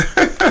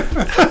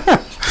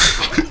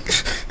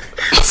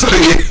 So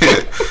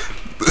yeah.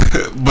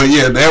 But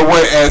yeah, that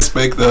one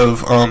aspect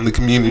of the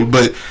community.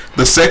 But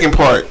the second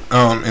part,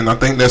 and I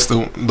think that's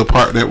the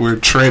part that we're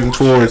trending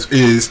towards,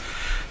 is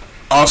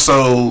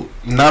also,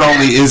 not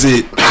only is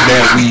it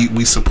that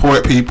we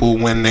support people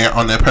when they're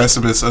on their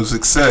precipice of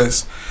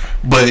success,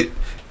 but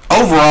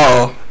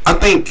overall, I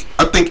think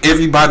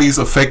everybody's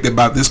affected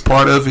by this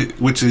part of it,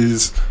 which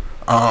is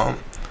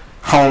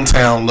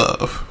hometown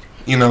love.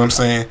 You know what I'm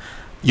saying?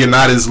 You're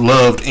not as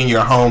loved in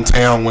your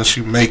hometown once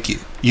you make it.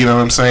 You know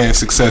what I'm saying?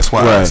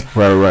 Success-wise.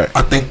 Right.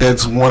 I think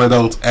that's one of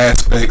those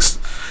aspects.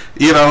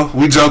 You know,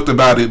 we joked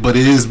about it, but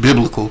it is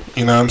biblical.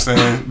 You know what I'm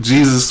saying?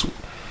 Jesus,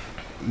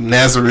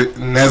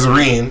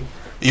 Nazarene,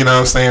 you know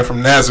what I'm saying,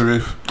 from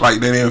Nazareth. Like,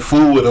 they didn't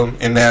fool with him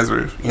in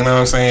Nazareth. You know what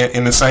I'm saying?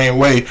 In the same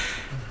way,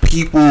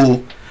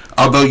 people,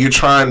 although you're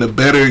trying to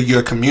better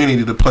your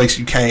community, the place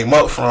you came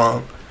up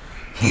from,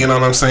 you know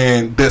what I'm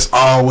saying, there's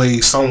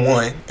always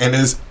someone. And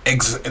there's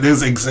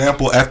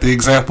example after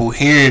example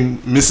here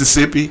in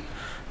Mississippi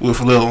with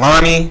Lil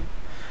Lonnie,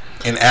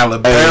 in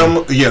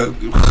Alabama. Yeah,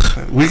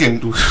 we can.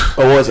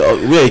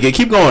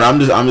 Keep going. I'm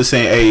just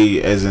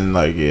saying, as in,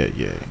 like, yeah.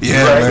 Right,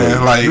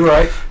 man. Like, you're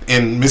right.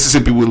 In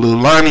Mississippi with Lil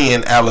Lonnie,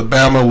 in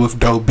Alabama with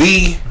Doe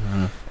B,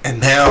 and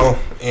now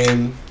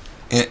in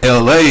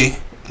LA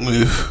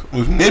with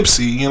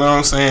Nipsey. You know what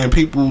I'm saying?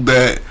 People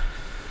that,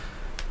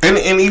 and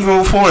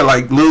even before,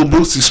 like, Lil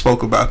Boosie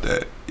spoke about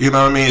that. You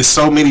know what I mean? It's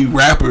so many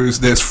rappers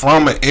that's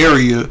from an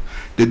area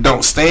that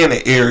don't stay in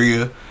the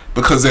area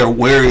because they're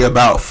wary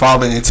about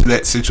falling into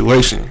that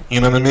situation.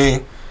 You know what I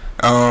mean?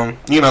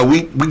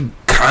 We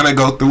kind of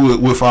go through it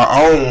with our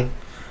own.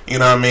 You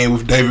know what I mean?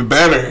 With David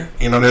Banner,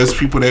 there's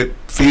people that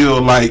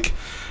feel like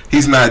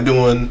he's not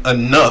doing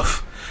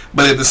enough.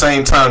 But at the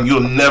same time,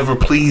 you'll never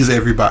please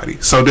everybody.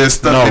 So there's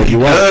stuff that he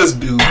does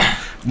do,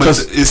 but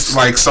it's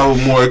like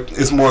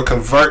it's more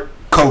covert,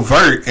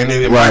 and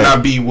it might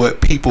not be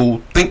what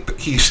people think that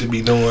he should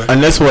be doing.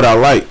 And that's what I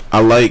like.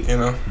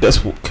 That's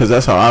because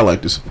that's how I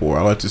like to support.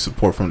 I like to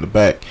support from the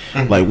back.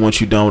 Mm-hmm. Like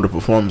once you're done with the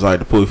performance, I like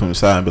to pull you from the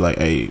side and be like,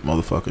 "Hey,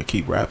 motherfucker,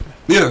 keep rapping.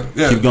 Yeah.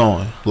 Keep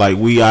going. Like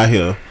we out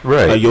here.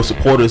 Right. Like your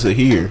supporters are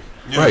here.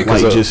 Yeah. Right.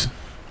 Like just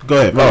go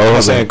ahead. No,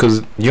 I'm saying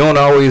because you don't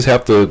always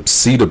have to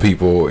see the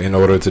people in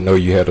order to know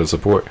you had the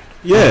support.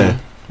 Yeah,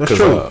 that's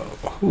true.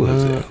 Who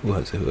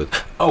was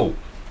it? Oh,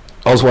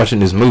 I was watching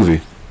this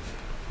movie.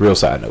 Real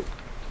side note.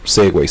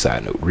 Segue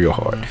side note, real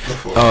hard.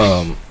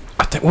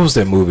 I think what was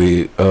that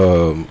movie?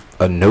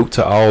 A Note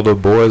to All the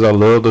Boys I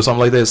Loved or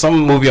something like that. Some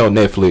movie on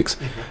Netflix,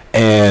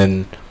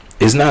 and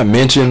it's not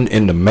mentioned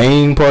in the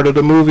main part of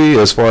the movie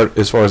as far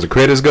as the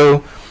credits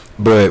go.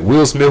 But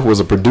Will Smith was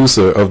a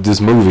producer of this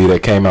movie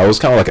that came out. It was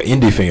kind of like an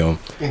indie film,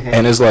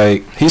 and it's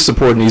like he's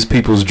supporting these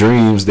people's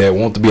dreams that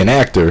want to be an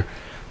actor,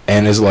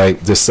 and it's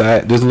like this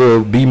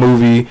little B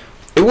movie.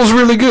 It was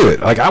really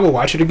good. Like I would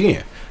watch it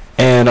again,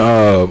 and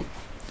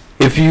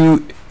if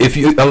you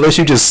unless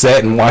you just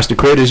sat and watched the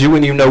credits, you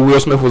wouldn't even know Will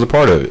Smith was a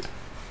part of it.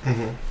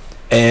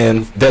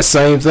 And that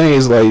same thing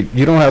is like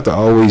you don't have to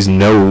always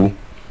know,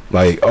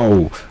 like,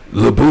 oh,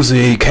 Lil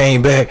Boosie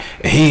came back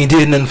and he ain't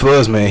did nothing for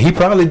us, man. He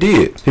probably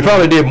did. He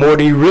probably did more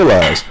than you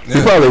realize. Yeah.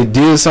 He probably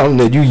did something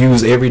that you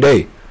use every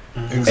day.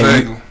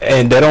 Exactly.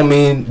 And that don't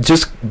mean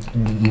just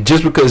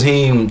because he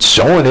ain't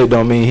showing it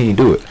don't mean he ain't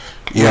do it.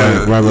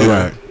 Yeah,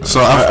 right.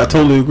 So I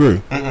totally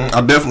agree.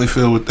 I definitely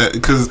feel with that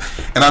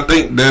and I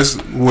think that's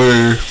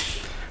where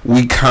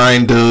we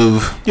kind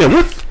of we're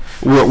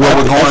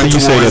going. You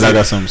say that I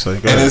got something to say.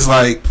 And ahead. It's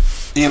like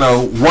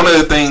one of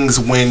the things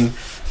when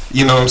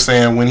what I'm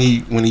saying when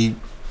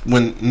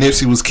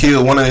Nipsey was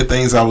killed, one of the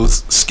things I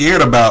was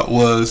scared about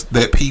was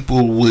that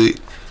people would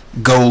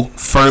go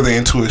further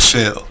into a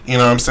shell. You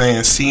know what I'm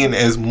saying? Seeing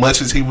as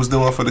much as he was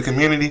doing for the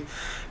community,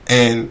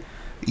 and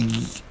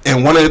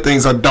one of the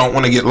things I don't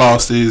want to get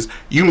lost is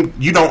you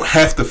don't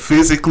have to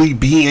physically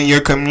be in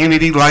your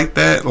community like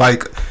that,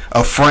 like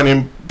a front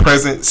and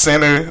present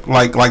center,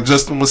 like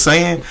Justin was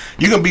saying.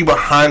 You can be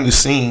behind the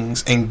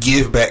scenes and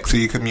give back to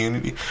your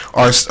community,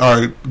 or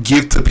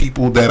give to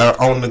people that are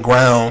on the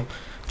ground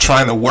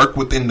trying to work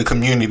within the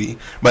community.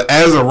 But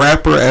as a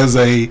rapper, as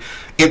a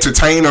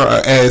entertainer,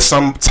 or as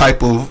some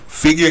type of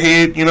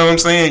figurehead, you know what I'm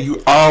saying,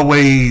 you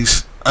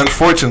always,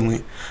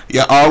 unfortunately,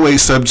 you're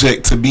always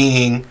subject to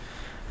being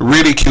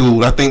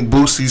ridiculed. I think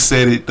Boosie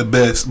said it the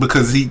best,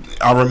 because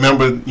I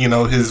remember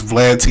his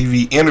Vlad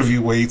TV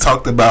interview where he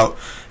talked about,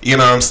 you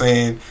know what I'm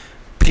saying,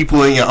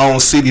 people in your own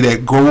city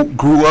that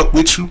grew up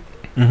with you,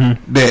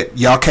 that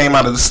y'all came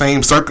out of the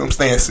same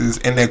circumstances,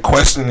 and they're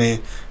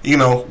questioning,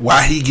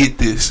 why he get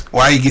this,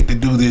 why he get to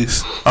do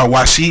this, or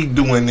why she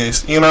doing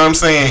this, you know what I'm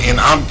saying, and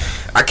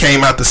I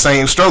came out the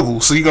same struggle.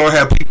 So you're gonna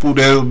have people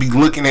that will be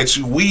looking at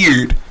you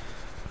weird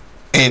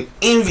and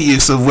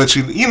envious of what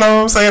you know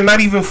what I'm saying, not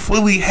even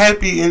fully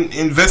happy and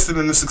invested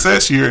in the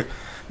success you're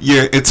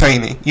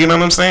attaining, you know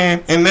what I'm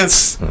saying? And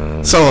that's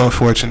so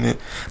unfortunate.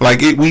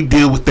 Like we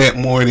deal with that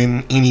more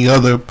than any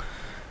other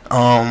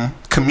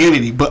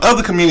community, but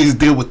other communities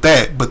deal with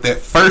that. But that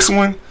first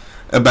one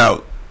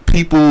about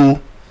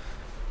people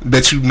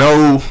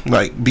that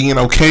like being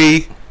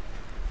okay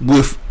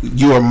with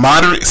your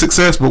moderate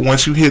success, but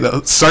once you hit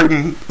a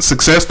certain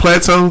success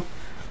plateau,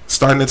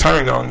 starting to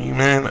turn on you,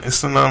 man.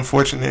 It's an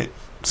unfortunate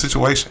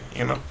situation,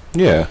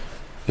 Yeah,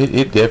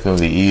 it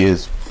definitely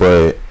is.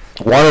 But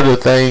one of the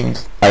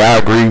things, I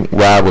agree,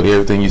 Rob, with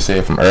everything you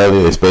said from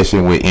earlier,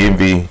 especially with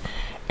envy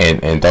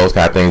and those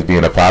kind of things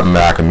being a problem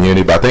in our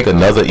community. But I think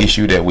another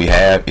issue that we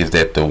have is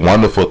that the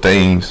wonderful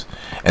things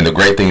and the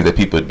great things that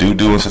people do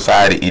in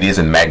society, it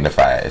isn't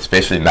magnified,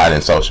 especially not in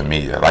social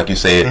media. Like you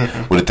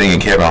said, with the thing in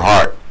Kevin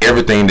Hart,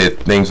 everything that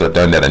things are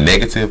done that are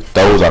negative,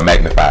 those are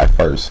magnified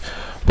first.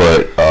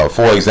 But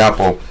for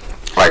example,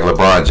 like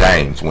LeBron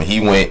James, when he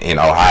went in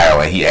Ohio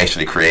and he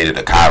actually created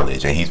a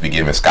college and he's been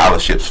giving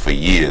scholarships for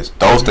years,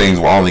 those things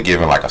were only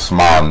given like a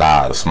small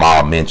nod, a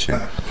small mention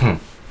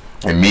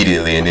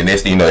immediately, and then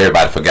next thing you know,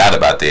 everybody forgot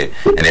about that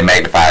and they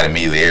magnified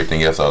immediately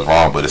everything else that was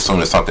wrong. But as soon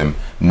as something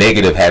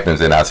negative happens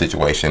in our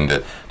situation,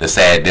 the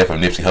sad death of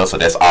Nipsey Hussle,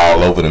 that's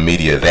all over the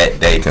media that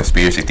day.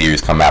 Conspiracy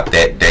theories come out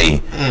that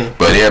day,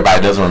 but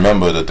everybody doesn't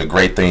remember the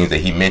great things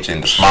that he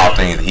mentioned, the small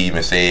things that he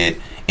even said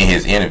in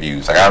his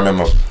interviews. Like I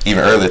remember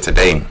even earlier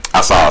today,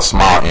 I saw a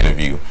small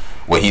interview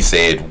where he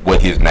said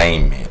what his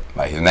name meant.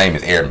 Like his name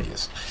is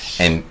Hermes,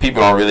 and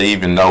people don't really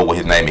even know what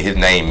his name is. His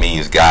name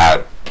means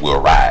God will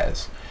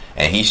rise,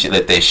 and he should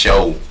let that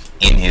show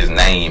in his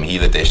name. He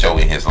let that show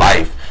in his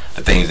life,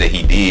 the things that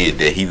he did,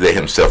 that he let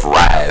himself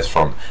rise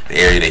from the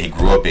area that he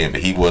grew up in,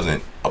 but he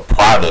wasn't a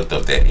product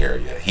of that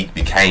area. He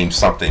became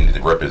something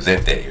to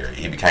represent that area.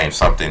 He became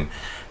something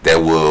that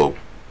will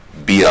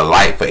be a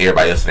light for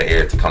everybody else in the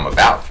area to come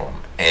about from.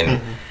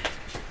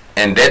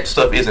 And that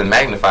stuff isn't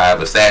magnified,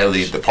 but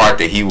sadly, the part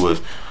that he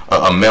was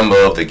a member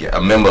of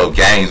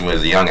gangs when he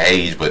was a young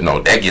age, but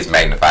no, that gets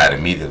magnified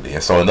immediately.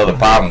 And so another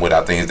problem with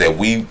our thing is that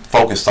we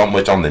focus so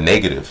much on the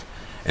negative,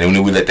 and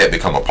when we let that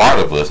become a part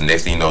of us,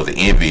 next thing you know, the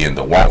envy and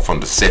the want from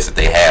the success that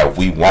they have,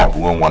 we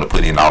don't want to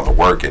put in all the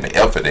work and the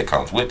effort that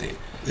comes with it.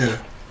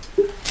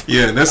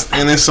 Yeah,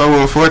 it's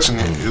so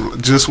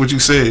unfortunate. Just what you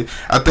said.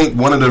 I think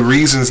one of the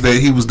reasons that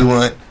he was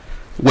doing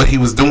what he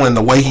was doing,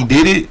 the way he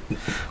did it,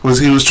 was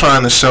he was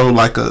trying to show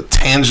like a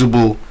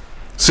tangible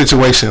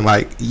situation.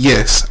 Like,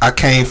 yes, I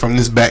came from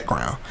this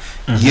background.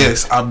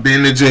 Yes, I've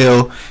been to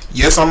jail.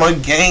 Yes, I'm a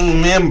gang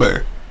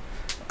member.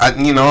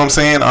 You know what I'm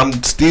saying?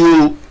 I'm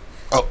still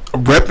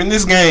repping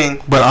this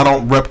gang, but I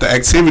don't rep the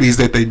activities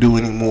that they do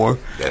anymore.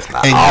 That's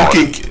not all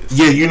you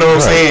can, you know what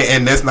I'm saying?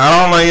 And that's not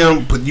all I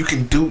am, but you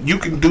can do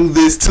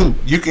this too.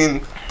 You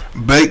can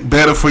make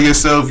better for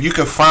yourself. You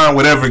can find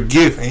whatever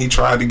gift, and he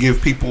tried to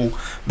give people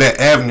that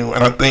avenue.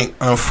 And I think,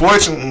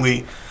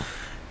 unfortunately,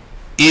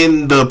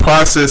 in the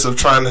process of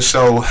trying to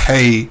show,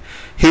 hey,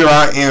 here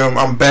I am,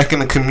 I'm back in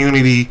the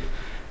community,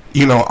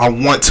 you know, I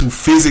want to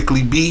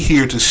physically be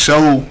here to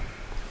show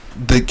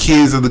the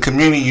kids of the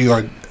community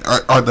or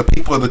the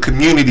people of the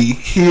community,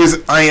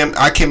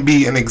 I can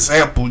be an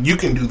example. You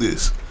can do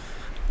this.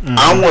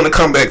 I want to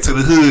come back to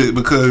the hood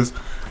because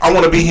I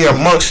want to be here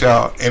amongst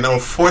y'all. And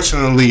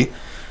unfortunately,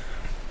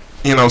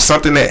 you know,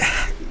 something that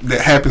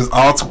happens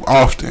all too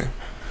often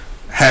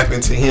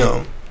happened to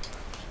him.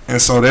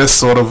 And so that's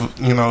sort of,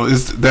 you know,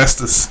 that's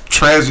the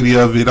tragedy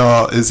of it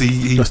all. Is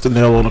he that's the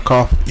nail on the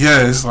coffin.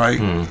 Yeah, it's like,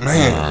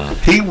 man,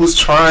 he was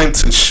trying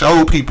to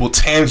show people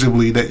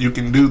tangibly that you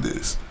can do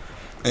this.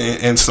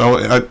 And so,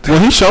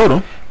 he showed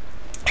them.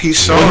 He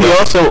showed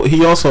them.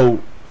 He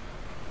also,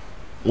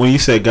 when you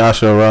said "God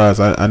shall rise,"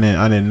 I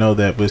didn't know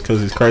that, but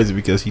it's crazy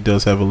because he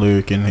does have a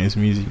lyric in his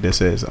music that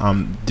says,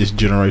 "I'm this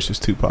generation's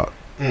Tupac."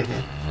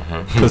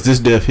 Because this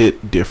death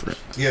hit different.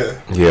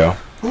 Yeah.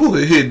 Ooh,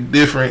 it hit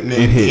different than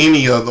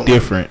any other one.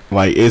 Different.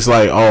 Like, it's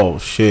like, oh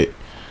shit.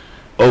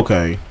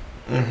 Okay.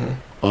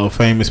 A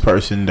famous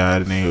person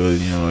died and they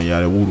was, you know,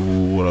 yada woo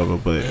woo whatever.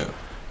 But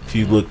if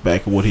you look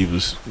back at what he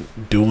was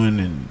doing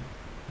and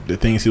the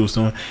things he was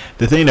doing,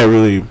 the thing that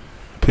really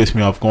pissed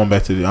me off, going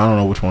back to I don't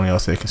know which one of y'all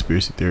said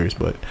conspiracy theories,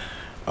 but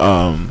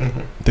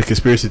the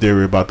conspiracy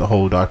theory about the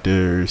whole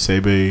Dr.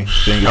 Sebi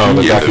thing.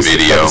 The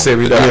video.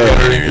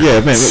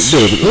 Man, let's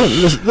be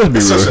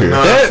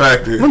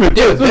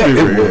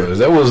real here.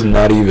 That was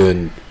not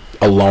even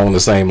along the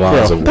same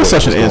lines of that's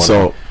such an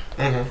insult.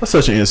 That's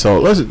such an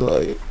insult.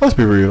 Let's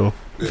be real.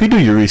 If you do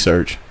your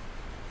research,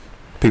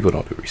 people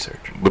don't do research.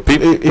 But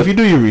if you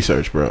do your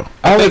research, bro,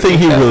 the only thing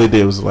he really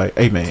did was like,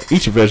 hey man,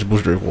 eat your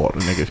vegetables, drink water,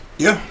 nigga.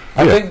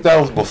 I think that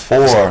was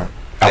before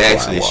they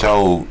actually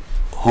showed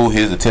who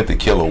his attempted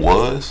killer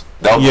was.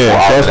 That was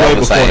that's way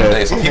before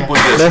that. So people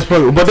just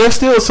but there's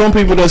still some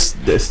people that's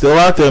still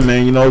out there,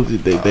 man. You know,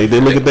 they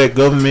look at that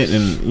government,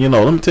 and you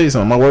know, let me tell you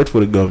something. I worked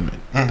for the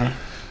government.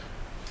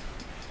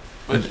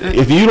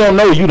 If you don't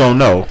know, you don't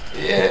know.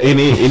 And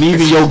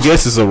even your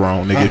guesses are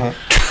wrong, nigga.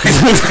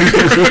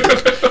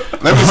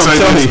 Let me say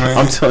this, man.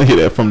 I'm telling you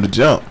that from the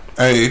jump.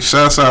 Hey,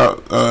 shouts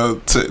out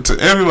to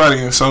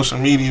everybody in social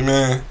media,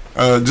 man.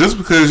 Just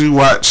because you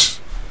watch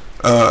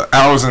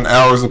hours and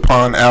hours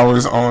upon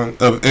hours of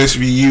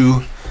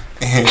SVU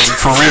and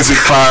Forensic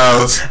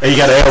Files, and you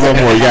gotta add one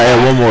more.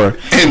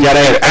 You gotta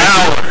add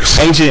hours.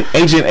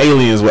 Ancient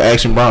Aliens with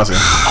Action Bronson.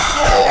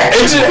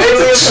 Ancient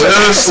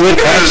Aliens with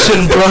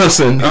Action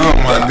Bronson. Oh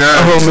my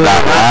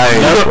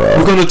God!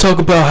 We're gonna talk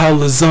about how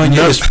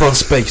lasagna is from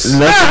space.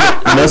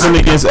 Nothing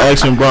against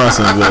Action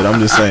Bronson, but I'm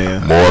just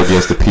saying. More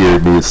against the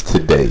pyramids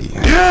today.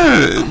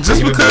 Yeah,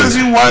 just because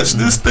you watch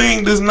this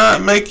thing does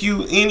not make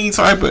you any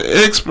type of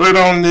expert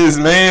on this,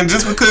 man.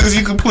 Just because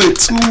you can put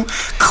two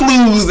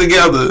clues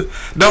together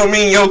don't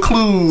mean your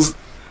clues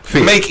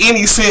make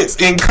any sense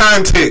in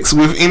context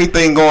with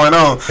anything going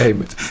on. Hey,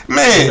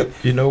 man,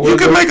 you know what? You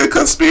can make a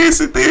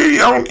conspiracy theory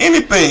on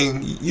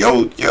anything.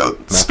 Your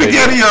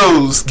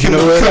SpaghettiOs can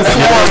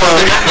form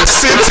a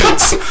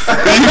sentence.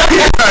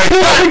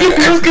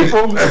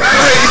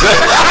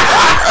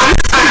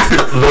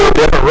 Little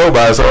different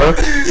robots, huh?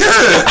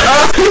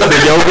 The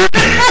yogurt.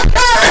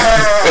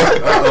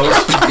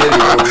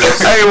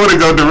 I ain't want to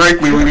go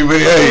directly with it, but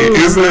hey,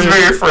 it's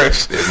very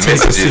fresh.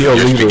 Your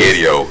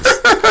SpaghettiOs.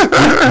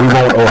 We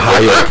want Ohio.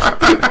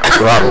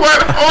 Robert,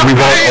 we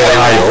want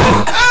Ohio.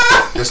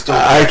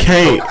 I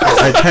can't.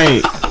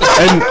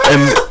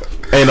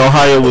 And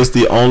Ohio was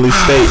the only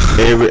state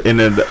in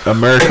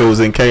America was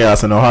in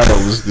chaos, and Ohio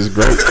was just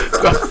great.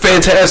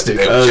 Fantastic.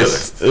 It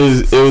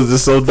was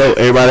just so dope.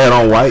 Everybody had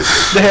on white.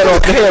 They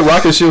had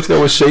rocket ships that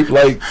was shaped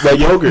like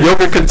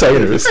yogurt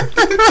containers.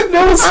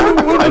 That was so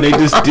funny. And they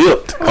just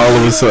dipped all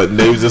of a sudden.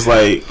 They was just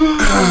like,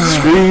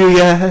 screw you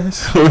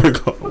guys.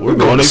 We're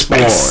going to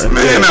space.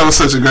 Man, that was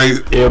such a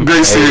great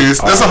series.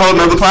 That's a whole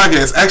nother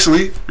podcast.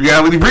 Actually,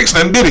 Reality Breach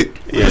done did it.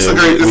 It's a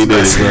great. We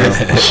did it, bro.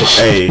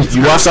 Hey,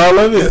 you watched all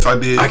of it? Yes, I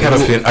did. I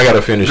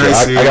gotta finish it.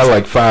 I got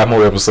like 5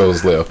 more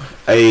episodes left.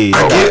 Hey,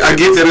 I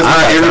get that it's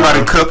not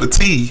everybody's cup of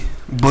tea,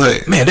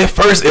 but Man, that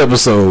first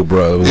episode,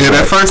 bro.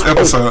 that first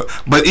episode.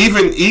 But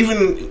even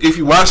if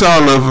you watch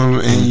all of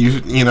them and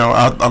you know,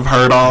 I've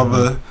heard all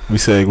the. we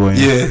segue.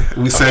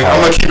 Yeah, we say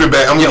I'm gonna keep it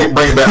back. I'm gonna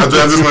bring it back. I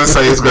just want to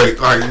say it's great.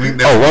 Like,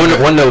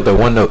 one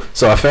note.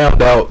 So I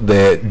found out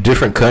that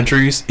different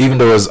countries, even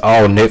though it's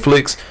all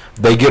Netflix,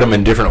 they get them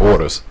in different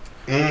orders.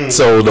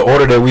 So the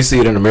order that we see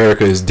it in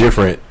America is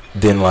different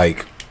than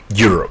like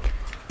Europe.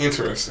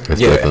 Interesting.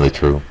 That's definitely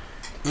true.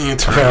 I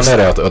found that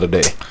out the other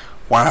day.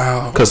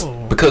 Wow.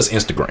 Because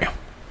Instagram.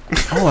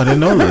 Oh, I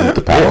didn't know that.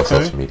 The power of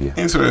social media.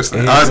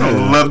 Interesting. I'd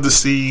love to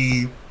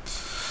see.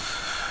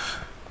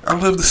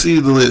 I'd love to see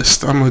the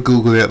list. I'm gonna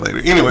Google that later.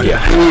 Anyway,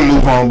 we'll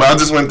move on. But I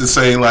just wanted to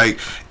say, like,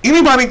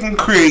 anybody can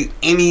create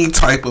any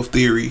type of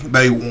theory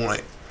they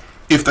want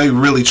if they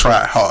really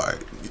try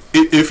hard.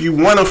 If you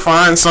want to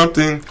find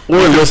something, or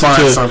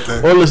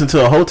listen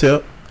to a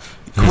hotel.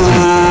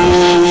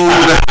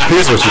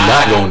 Here's what you're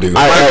not gonna do.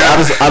 I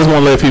just want to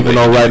let people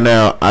know right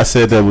now. I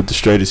said that with the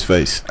straightest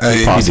face.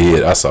 Hey, you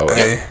did. I saw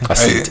it.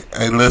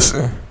 Hey,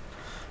 listen,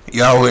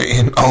 y'all were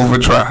in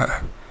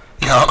overdrive.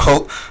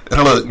 Y'all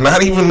look,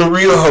 not even the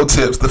real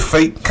hoteps, the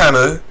fake kind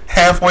of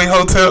halfway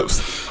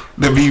hoteps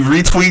that be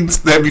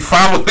retweets, that be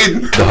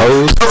following the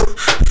hoes.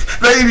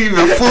 They ain't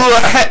even full.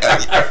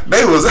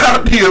 They was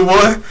out here,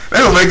 boy.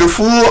 They were making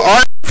full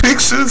art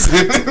pictures.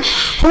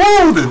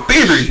 Woo, the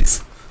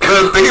theories.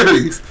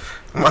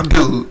 My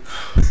dude.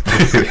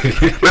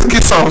 Let's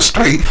get something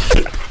straight.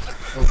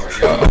 Oh my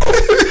God.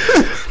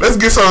 Let's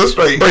get something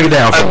straight. Break it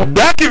down for A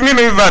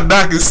documentary about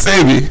Dr.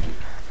 Sebi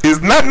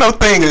is not no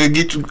thing that'll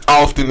get you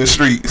off in the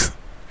streets.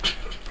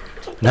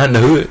 Not in the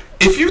hood.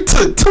 If you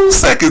took 2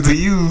 seconds to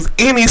use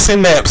any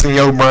synapse in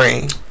your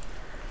brain,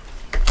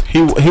 he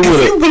would have.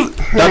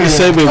 Dr.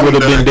 Sebi would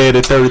have been dead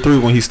at 33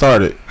 when he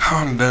started.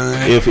 I'm done.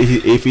 If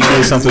he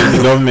did something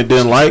the government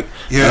didn't like,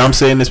 and I'm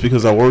saying this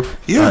because I worked.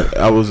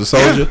 I was a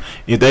soldier.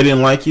 If they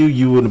didn't like you,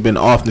 you would have been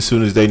off as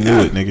soon as they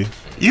knew it, nigga.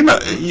 You know,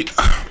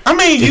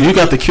 if you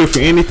got the cure for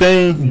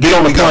anything, get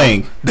on the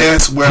plane.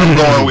 That's where I'm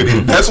going with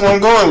it. That's where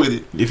I'm going with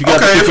it. If you got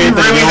the cure for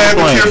anything, really had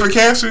the cure for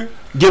cancer,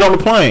 get on the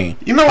plane.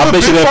 You know what? I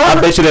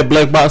bet you that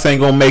black box ain't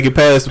gonna make it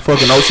past the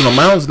fucking ocean or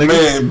mountains, nigga.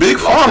 Man, Big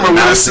Pharma would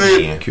have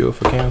said cure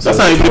for cancer. That's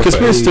not even a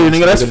conspiracy theory,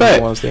 nigga. That's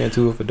fact.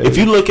 If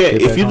you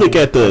look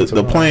at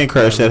the plane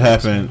crash that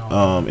happened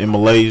in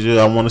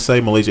Malaysia, I want to say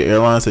Malaysia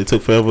Airlines, they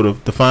took forever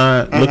to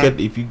find. Look at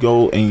if you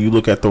go and you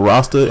look at the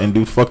roster and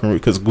do fucking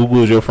because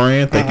Google is your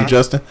friend. Thank you,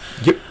 Justin.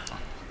 Yep.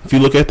 If you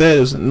look at that,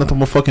 it's nothing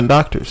but fucking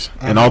doctors,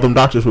 and all them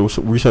doctors were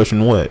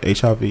researching what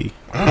HIV.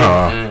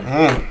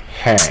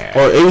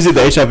 Or it was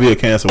either HIV or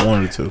cancer,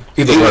 one of the two.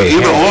 Either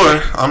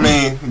or. I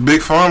mean,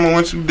 Big Pharma,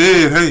 once you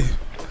dead,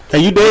 hey,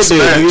 you dead,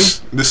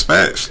 nigga.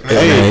 Dispatch.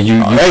 Hey,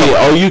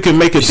 you can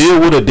make a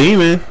deal with a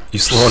demon. You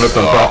slowing up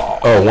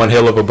one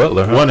hell of a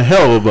butler. Huh? One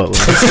hell of a butler.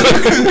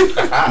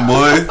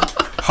 Boy,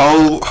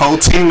 whole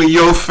team of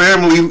your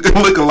family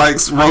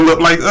lookalikes roll up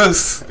like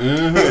us.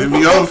 It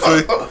be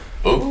over.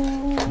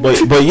 But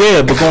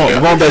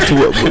going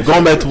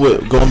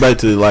back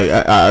to like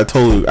I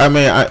told you. I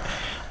mean,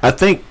 I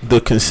think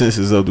the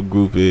consensus of the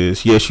group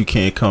is yes, you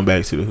can come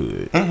back to the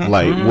hood.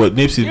 Like what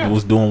Nipsey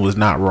was doing was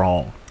not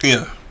wrong.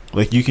 Yeah,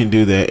 like you can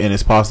do that and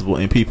it's possible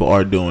and people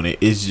are doing it.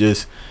 It's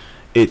just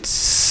it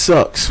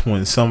sucks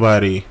when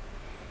somebody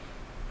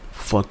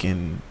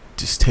fucking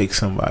just takes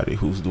somebody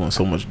who's doing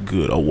so much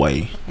good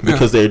away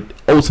because they're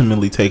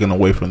ultimately taken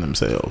away from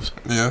themselves.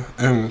 Yeah,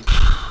 and.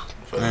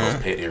 For the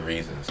most petty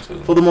reasons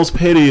too. For the most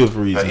petty of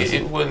reasons. Like,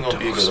 it wasn't gonna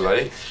be a good.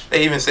 Like,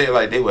 they even said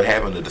like they were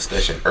having a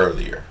discussion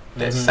earlier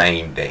that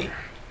same day,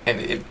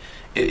 and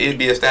it'd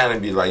be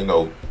astounding to be like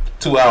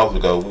 2 hours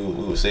ago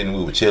we were sitting,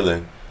 we were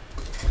chilling,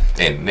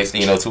 and next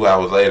thing you know, 2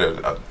 hours later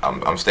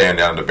I'm staring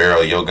down the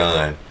barrel of your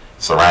gun,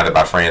 surrounded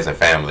by friends and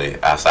family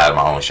outside of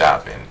my own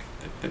shop,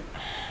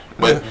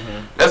 but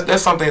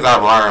that's some things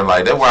I've learned.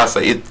 Like that's why I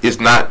say it's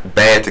not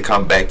bad to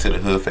come back to the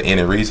hood for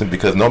any reason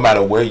because no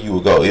matter where you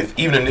would go,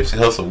 even if Nipsey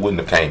Hussle wouldn't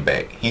have came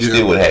back, he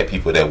still would have had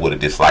people that would have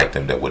disliked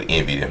him, that would have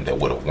envied him, that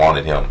would have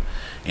wanted him,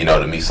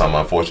 to meet some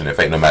unfortunate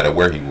fate no matter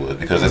where he was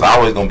because there's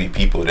always gonna be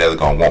people that are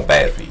gonna want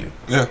bad for you.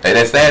 Yeah, and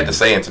that's sad to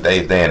say in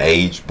today's day and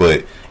age,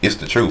 but it's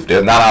the truth.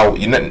 There's not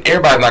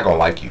everybody's not gonna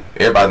like you.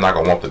 Everybody's not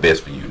gonna want the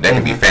best for you. That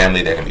can be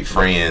family, that can be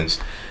friends.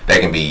 That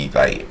can be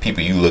like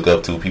people you look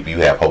up to, people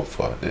you have hope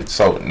for.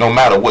 So no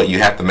matter what, you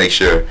have to make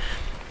sure.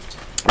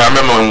 I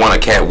remember in one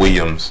of Cat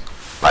Williams'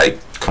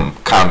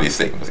 comedy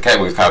segments, he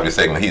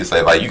would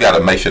say like you got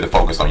to make sure to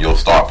focus on your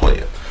star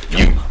player,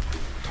 you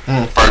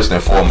first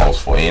and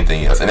foremost for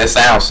anything else. And it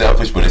sounds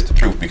selfish, but it's the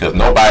truth because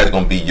nobody's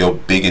gonna be your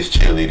biggest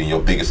cheerleader and your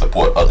biggest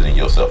support other than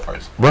yourself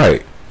first.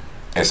 Right.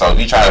 And so if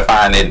you try to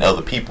find it in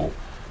other people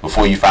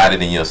before you find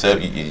it in yourself,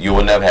 you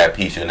will never have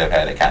peace. You'll never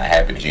have that kind of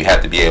happiness. You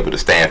have to be able to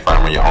stand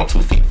firm on your own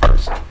 2 feet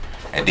first.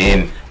 And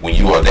then when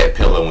you are that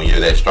pillar, when you're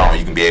that strong,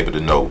 you can be able to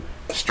know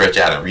stretch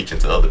out and reach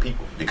into other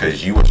people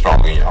because you were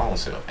strong in your own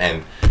self.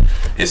 And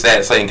it's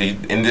that saying,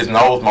 in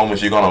those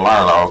moments, you're gonna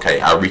learn. Like, okay,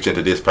 I reach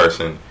into this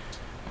person.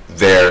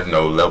 They're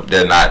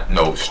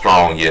not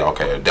strong yet.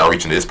 Okay, they'll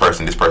reach into this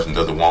person. This person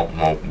doesn't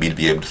want me to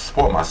be able to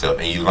support myself.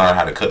 And you learn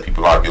how to cut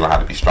people off. You learn how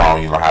to be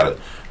strong. You learn how to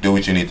do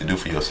what you need to do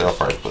for yourself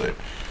first. But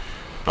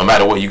no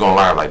matter what, you're gonna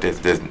learn. Like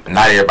this,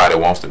 not everybody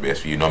wants the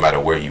best for you, no matter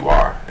where you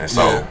are. And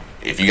so,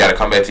 if you got to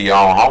come back to your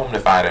own home to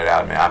find it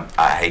out, man,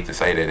 I hate to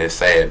say that it's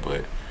sad,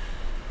 but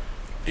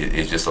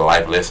it's just a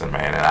life lesson,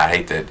 man. And I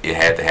hate that it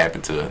had to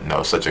happen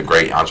to such a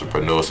great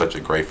entrepreneur, such a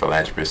great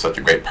philanthropist, such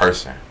a great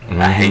person.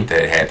 Mm-hmm. I hate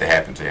that it had to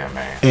happen to him,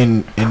 man.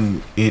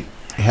 And it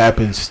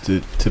happens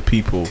to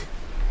people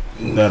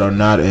that are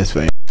not as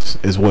famous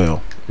as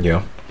well.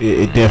 Yeah,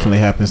 it definitely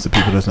happens to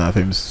people that's not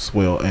famous as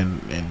well,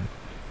 and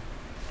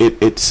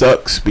it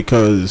sucks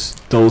because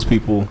those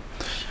people.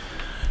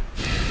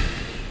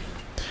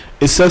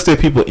 It sucks that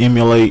people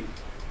emulate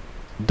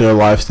their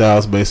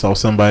lifestyles based off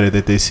somebody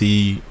that they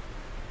see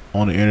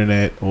on the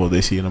internet, or they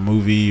see in a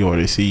movie, or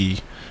they see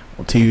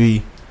on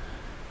TV,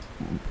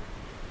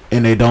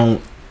 and they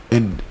don't.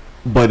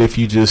 But if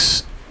you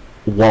just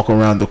walk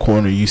around the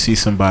corner, you see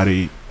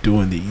somebody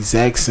doing the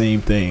exact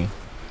same thing,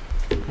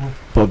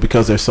 but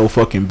because they're so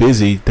fucking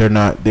busy, they're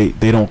not. They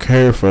don't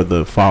care for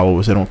the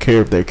followers. They don't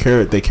care if they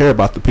care. They care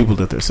about the people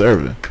that they're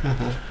serving.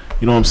 Mm-hmm.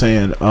 You know what I'm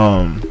saying?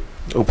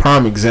 A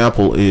prime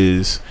example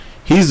is.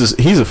 He's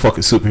a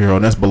fucking superhero,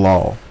 and that's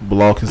Bilal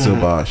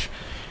Kazilbash.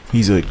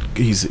 He's a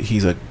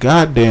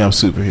goddamn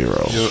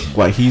superhero. Yep.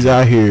 Like, he's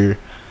out here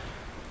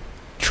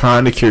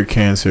trying to cure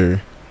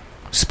cancer,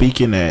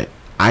 speaking at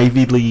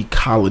Ivy League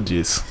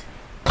colleges,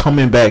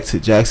 coming back to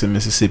Jackson,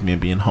 Mississippi,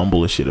 and being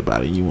humble as shit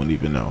about it. And you wouldn't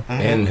even know.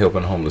 Mm-hmm. And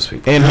helping homeless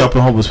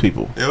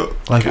people.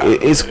 Yep. Like,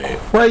 it's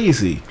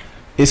crazy.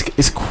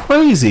 It's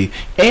crazy.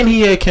 And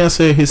he had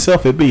cancer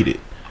himself and beat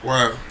it.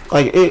 Wow.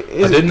 Like I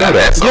didn't know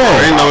that.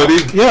 I didn't know it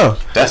either. Yeah,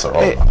 that's a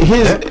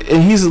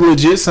and he's a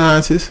legit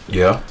scientist.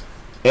 Yeah,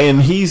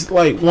 and he's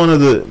like he's one of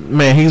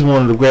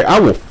the great.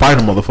 I will fight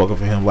a motherfucker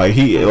for him.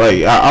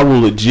 I will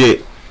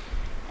legit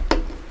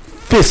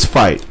fist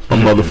fight a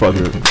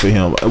motherfucker for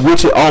him,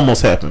 which it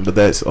almost happened, but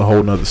that's a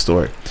whole nother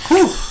story.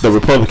 The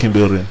Republican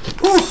building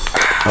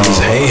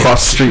across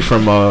the street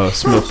from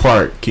Smith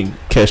Park can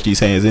catch these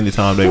hands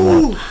anytime they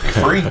want.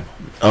 Free.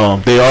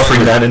 They are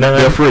free.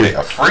 They're free. They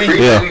are free.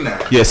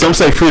 Yeah. Some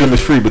say freedom is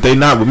free, but they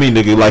not with me,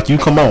 nigga. Like, you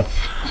come on.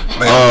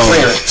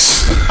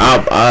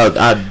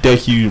 I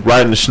deck you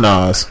right in the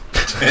schnoz.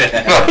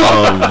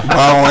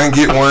 I want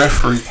to get one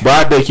free. But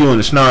I deck you in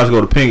the schnoz,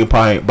 go to Ping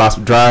Pie, buy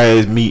some dry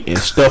ass meat and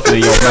stuff it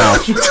in your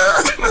mouth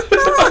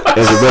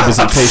as a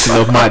representation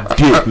of my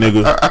dick,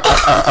 nigga.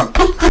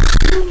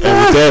 And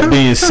with that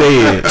being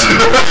said,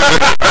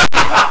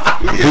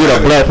 we the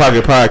Black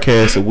Pocket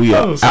Podcast, and we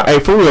are.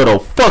 Hey, for real though,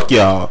 fuck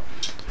y'all.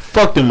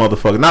 Fuck them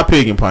motherfuckers. Not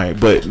Pig and Pint,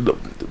 but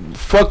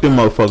fuck them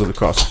motherfuckers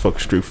across the fucking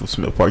street from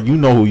Smith Park. You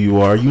know who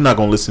you are. You not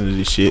gonna listen to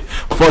this shit.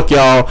 Fuck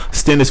y'all.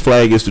 Stennis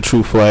flag is the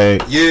true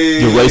flag. Yeah.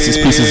 You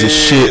racist pieces of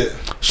shit.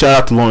 Shout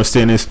out to Lawrence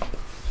Stennis.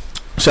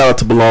 Shout out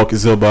to Bilal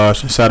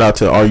Kazilbash. Shout out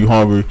to Are You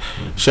Hungry?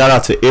 Shout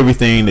out to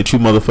everything that you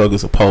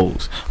motherfuckers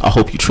oppose. I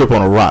hope you trip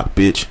on a rock,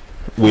 bitch.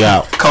 We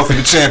out. Kofi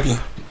the champion.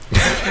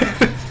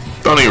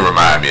 Don't even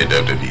remind me of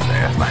WWE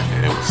last night,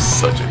 man. It was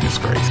such a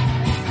disgrace.